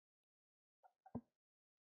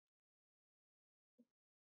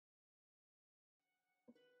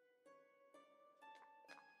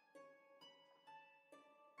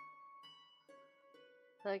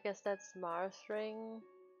 So I guess that's Mars ring,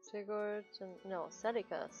 Sigurd, and no,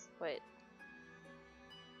 Celica's. Wait.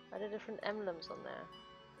 Are there different emblems on there?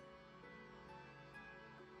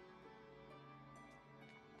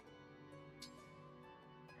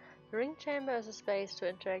 The ring chamber is a space to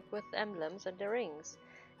interact with emblems and their rings.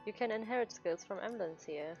 You can inherit skills from emblems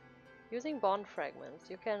here. Using bond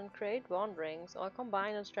fragments, you can create bond rings or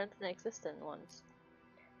combine and strengthen existing ones.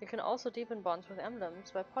 You can also deepen bonds with emblems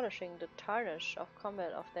by polishing the tarnish of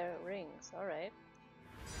combat of their rings. Alright.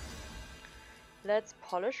 Let's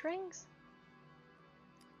polish rings?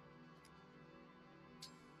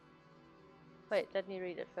 Wait, let me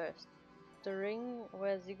read it first. The ring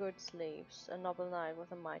where Sigurd sleeps, a noble knight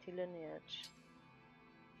with a mighty lineage.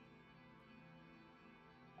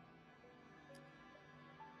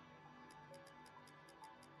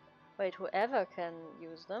 Wait, whoever can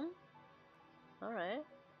use them? Alright.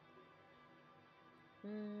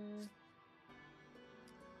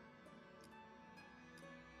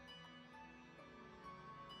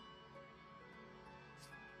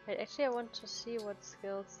 Wait, actually I want to see what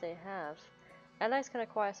skills they have. Allies can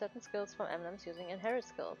acquire certain skills from emblems using inherit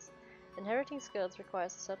skills. Inheriting skills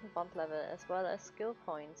requires a certain bond level as well as skill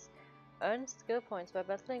points. Earn skill points by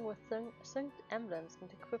battling with synced emblems and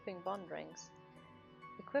equipping bond rings.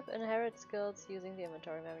 Equip inherit skills using the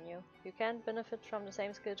inventory menu. You can't benefit from the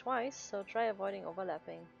same skill twice, so try avoiding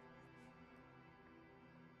overlapping.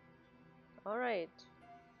 Alright.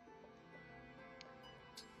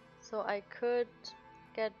 So I could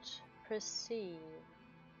get perceive.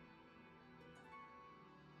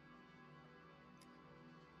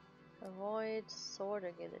 Avoid sword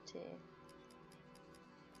agility.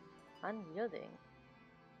 Unyielding.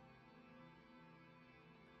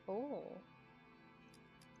 Oh.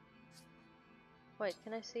 Wait,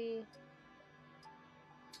 can I see?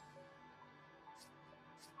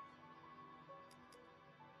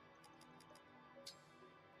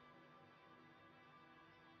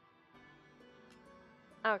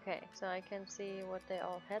 Okay, so I can see what they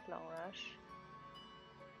all headlong rush.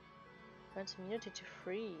 Grants immunity to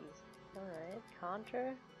freeze. Alright,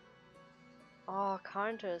 counter. Oh,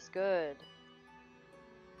 counter is good.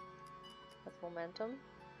 That's momentum.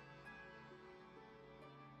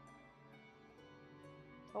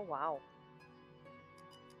 Oh wow.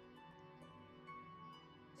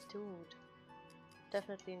 Dude.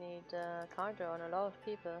 Definitely need cargo on a lot of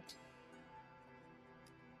people.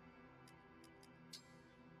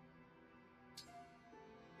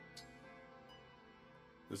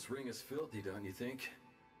 This ring is filthy, don't you think?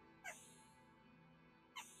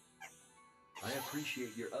 I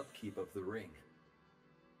appreciate your upkeep of the ring.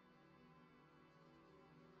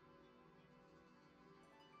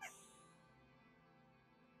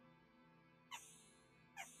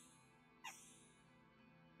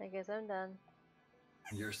 I guess I'm done.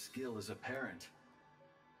 Your skill is apparent.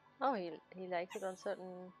 Oh, he likes it on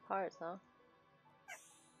certain parts, huh?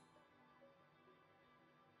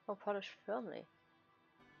 Oh, polish firmly.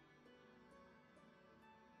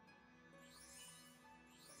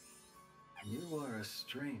 You are a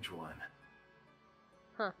strange one.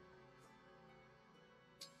 Huh.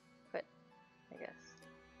 But, I guess.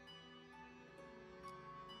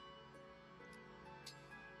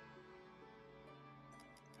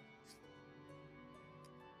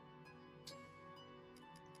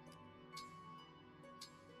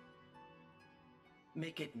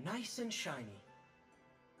 Make it nice and shiny.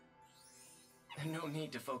 And no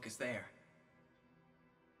need to focus there.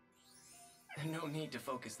 And no need to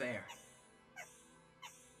focus there.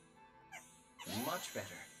 Much better.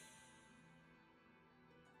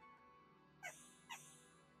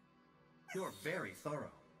 You're very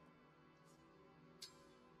thorough.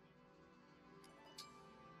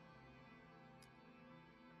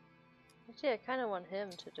 Actually, I kind of want him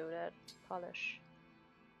to do that polish.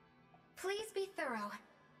 Please be thorough.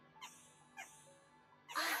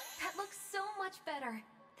 Ah, that looks so much better.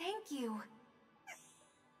 Thank you.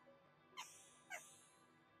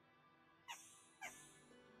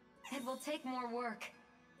 It will take more work.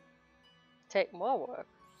 Take more work?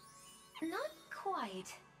 Not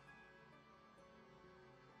quite.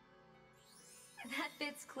 That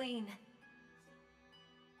fits clean.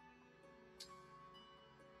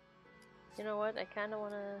 You know what? I kind of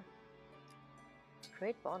want to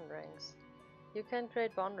create bond rings. You can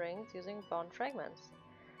create bond rings using bond fragments.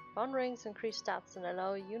 Bond rings increase stats and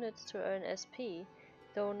allow units to earn SP,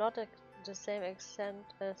 though not at the same extent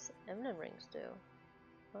as Emblem Rings do.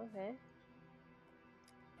 Okay.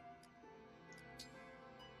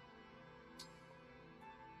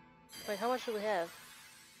 Wait, how much do we have?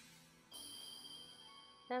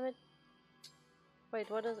 Damn it. Wait,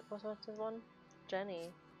 what's this one? Jenny.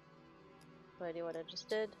 No idea what I just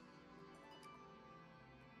did.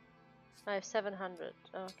 I have 700.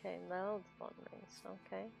 Okay, meld bond rings.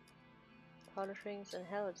 Okay. Polish rings,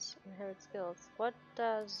 inherit skills. What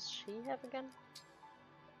does she have again?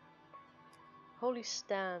 Holy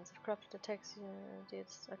stance. If corrupted attacks,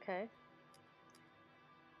 it's okay.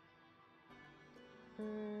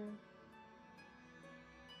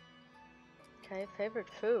 Okay, favorite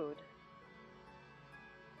food.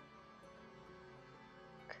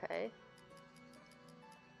 Okay.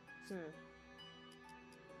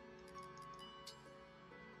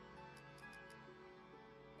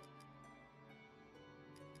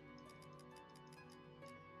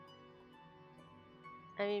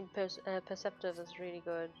 I mean, perceptive is really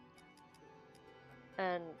good.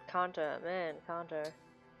 And counter, man, counter.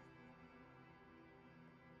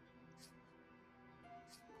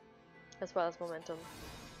 As well as momentum.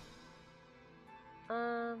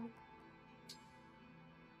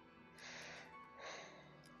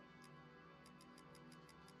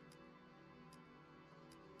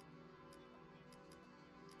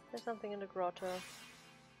 There's something in the grotto.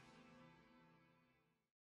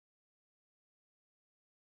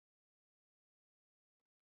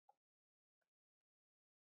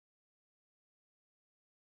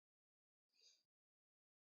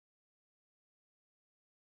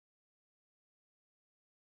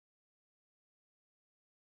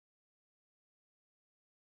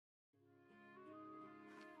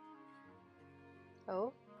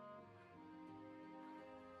 Oh?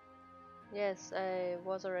 Yes, I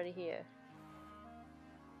was already here.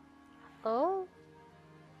 Oh?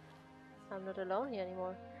 I'm not alone here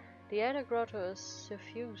anymore. The outer grotto is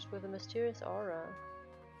suffused with a mysterious aura.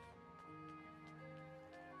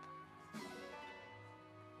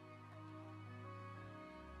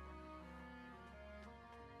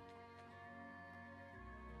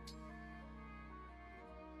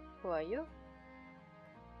 Who are you?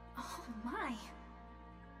 Oh my!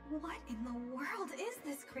 What in the world is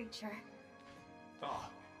this creature? Ah,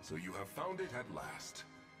 so you have found it at last.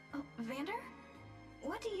 Oh, Vander?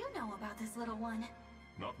 What do you know about this little one?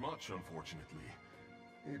 Not much, unfortunately.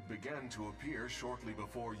 It began to appear shortly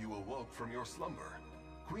before you awoke from your slumber.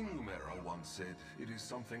 Queen Lumera once said it is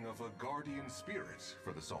something of a guardian spirit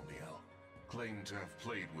for the Somniel. Claimed to have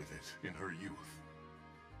played with it in her youth.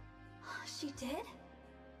 She did?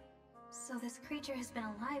 So this creature has been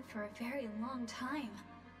alive for a very long time.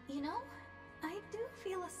 You know, I do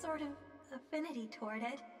feel a sort of affinity toward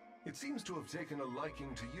it. It seems to have taken a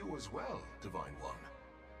liking to you as well, Divine One.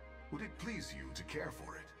 Would it please you to care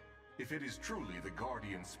for it? If it is truly the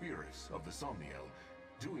guardian spirit of the Somniel,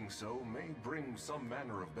 doing so may bring some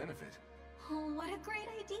manner of benefit. Oh, what a great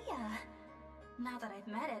idea! Now that I've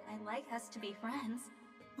met it, I'd like us to be friends.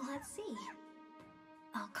 Let's see.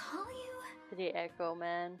 I'll call you... The Echo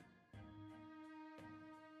Man.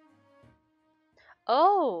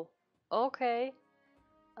 Oh! Okay.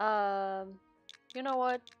 You know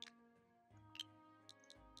what?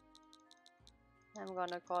 I'm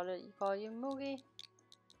gonna call you Moogie.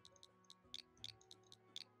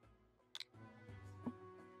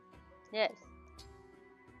 Yes.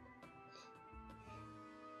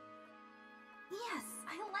 Yes,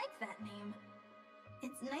 I like that name.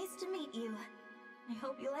 It's nice to meet you. I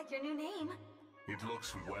hope you like your new name. It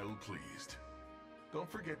looks well pleased.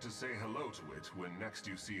 Don't forget to say hello to it when next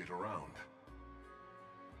you see it around.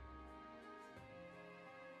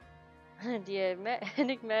 The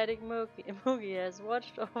enigmatic Moogie has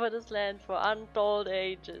watched over this land for untold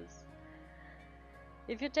ages.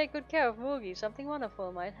 If you take good care of Moogie, something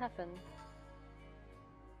wonderful might happen.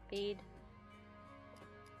 Feed.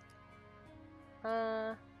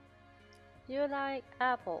 You like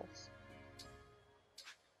apples?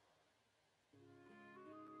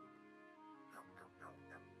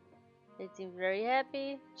 It seems very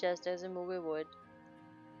happy, just as a Moogie would.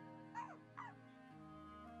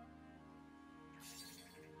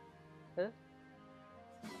 Huh?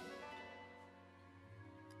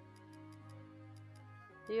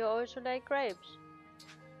 Do you also like grapes?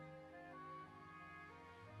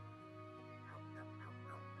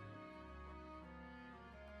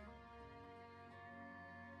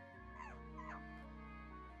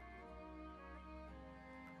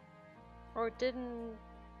 Or it didn't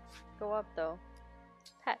go up though.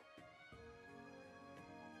 Pet.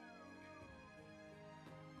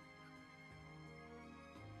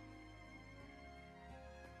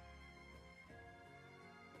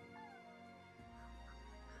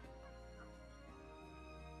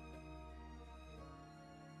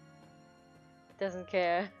 Doesn't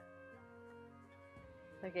care.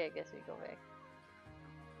 Okay, I guess we go back.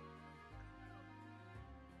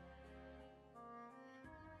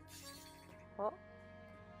 Oh.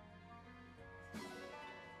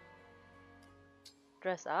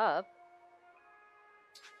 Dress up?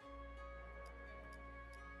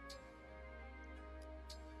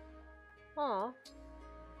 Aw.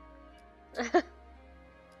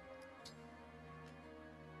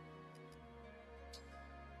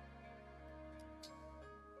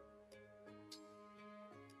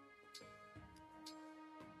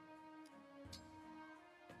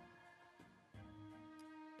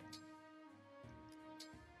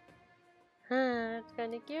 It's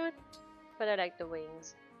kinda cute, but I like the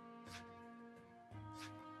wings.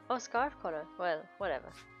 Oh, scarf color. Well,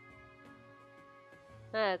 whatever.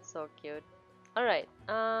 That's so cute. Alright,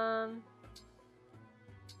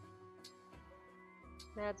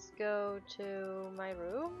 let's go to my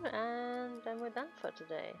room and then we're done for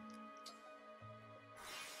today.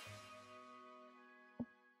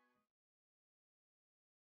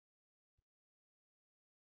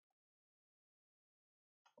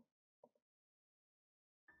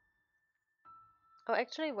 Oh,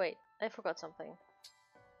 actually, wait, I forgot something.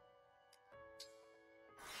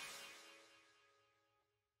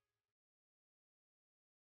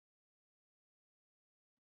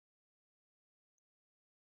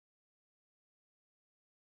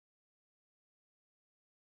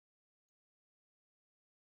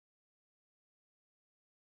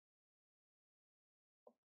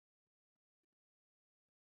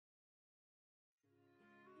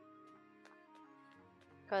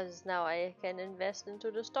 Because now I can invest into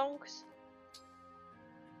the stonks.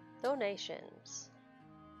 Donations.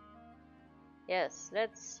 Yes,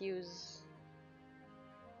 let's use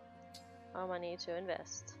our money to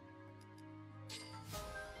invest.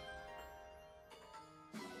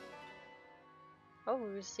 Oh, we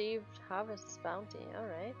received Harvest's bounty,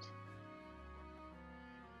 alright.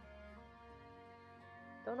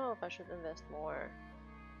 Don't know if I should invest more.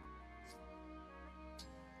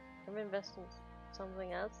 Can we invest in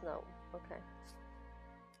something else? No. Okay.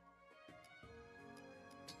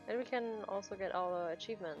 And we can also get all our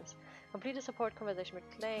achievements. Complete a support conversation with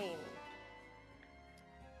Klein.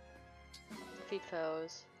 Defeat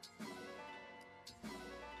foes.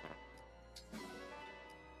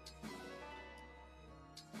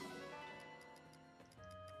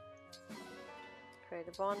 Create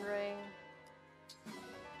a bond ring.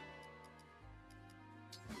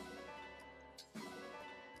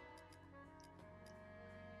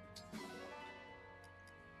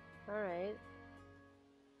 Alright.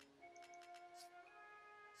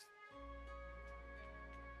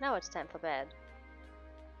 Now it's time for bed.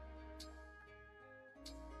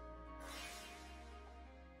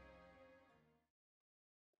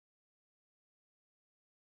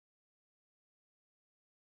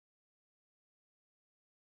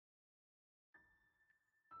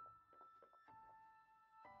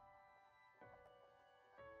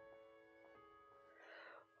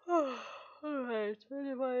 Alright,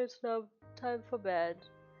 anyway, it's now time for bed.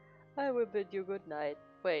 I will bid you good night.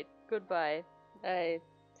 Wait, goodbye.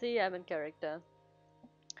 See, I'm in character.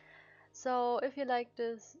 So, if you like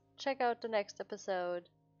this, check out the next episode,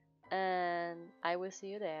 and I will see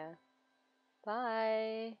you there.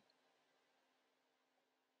 Bye!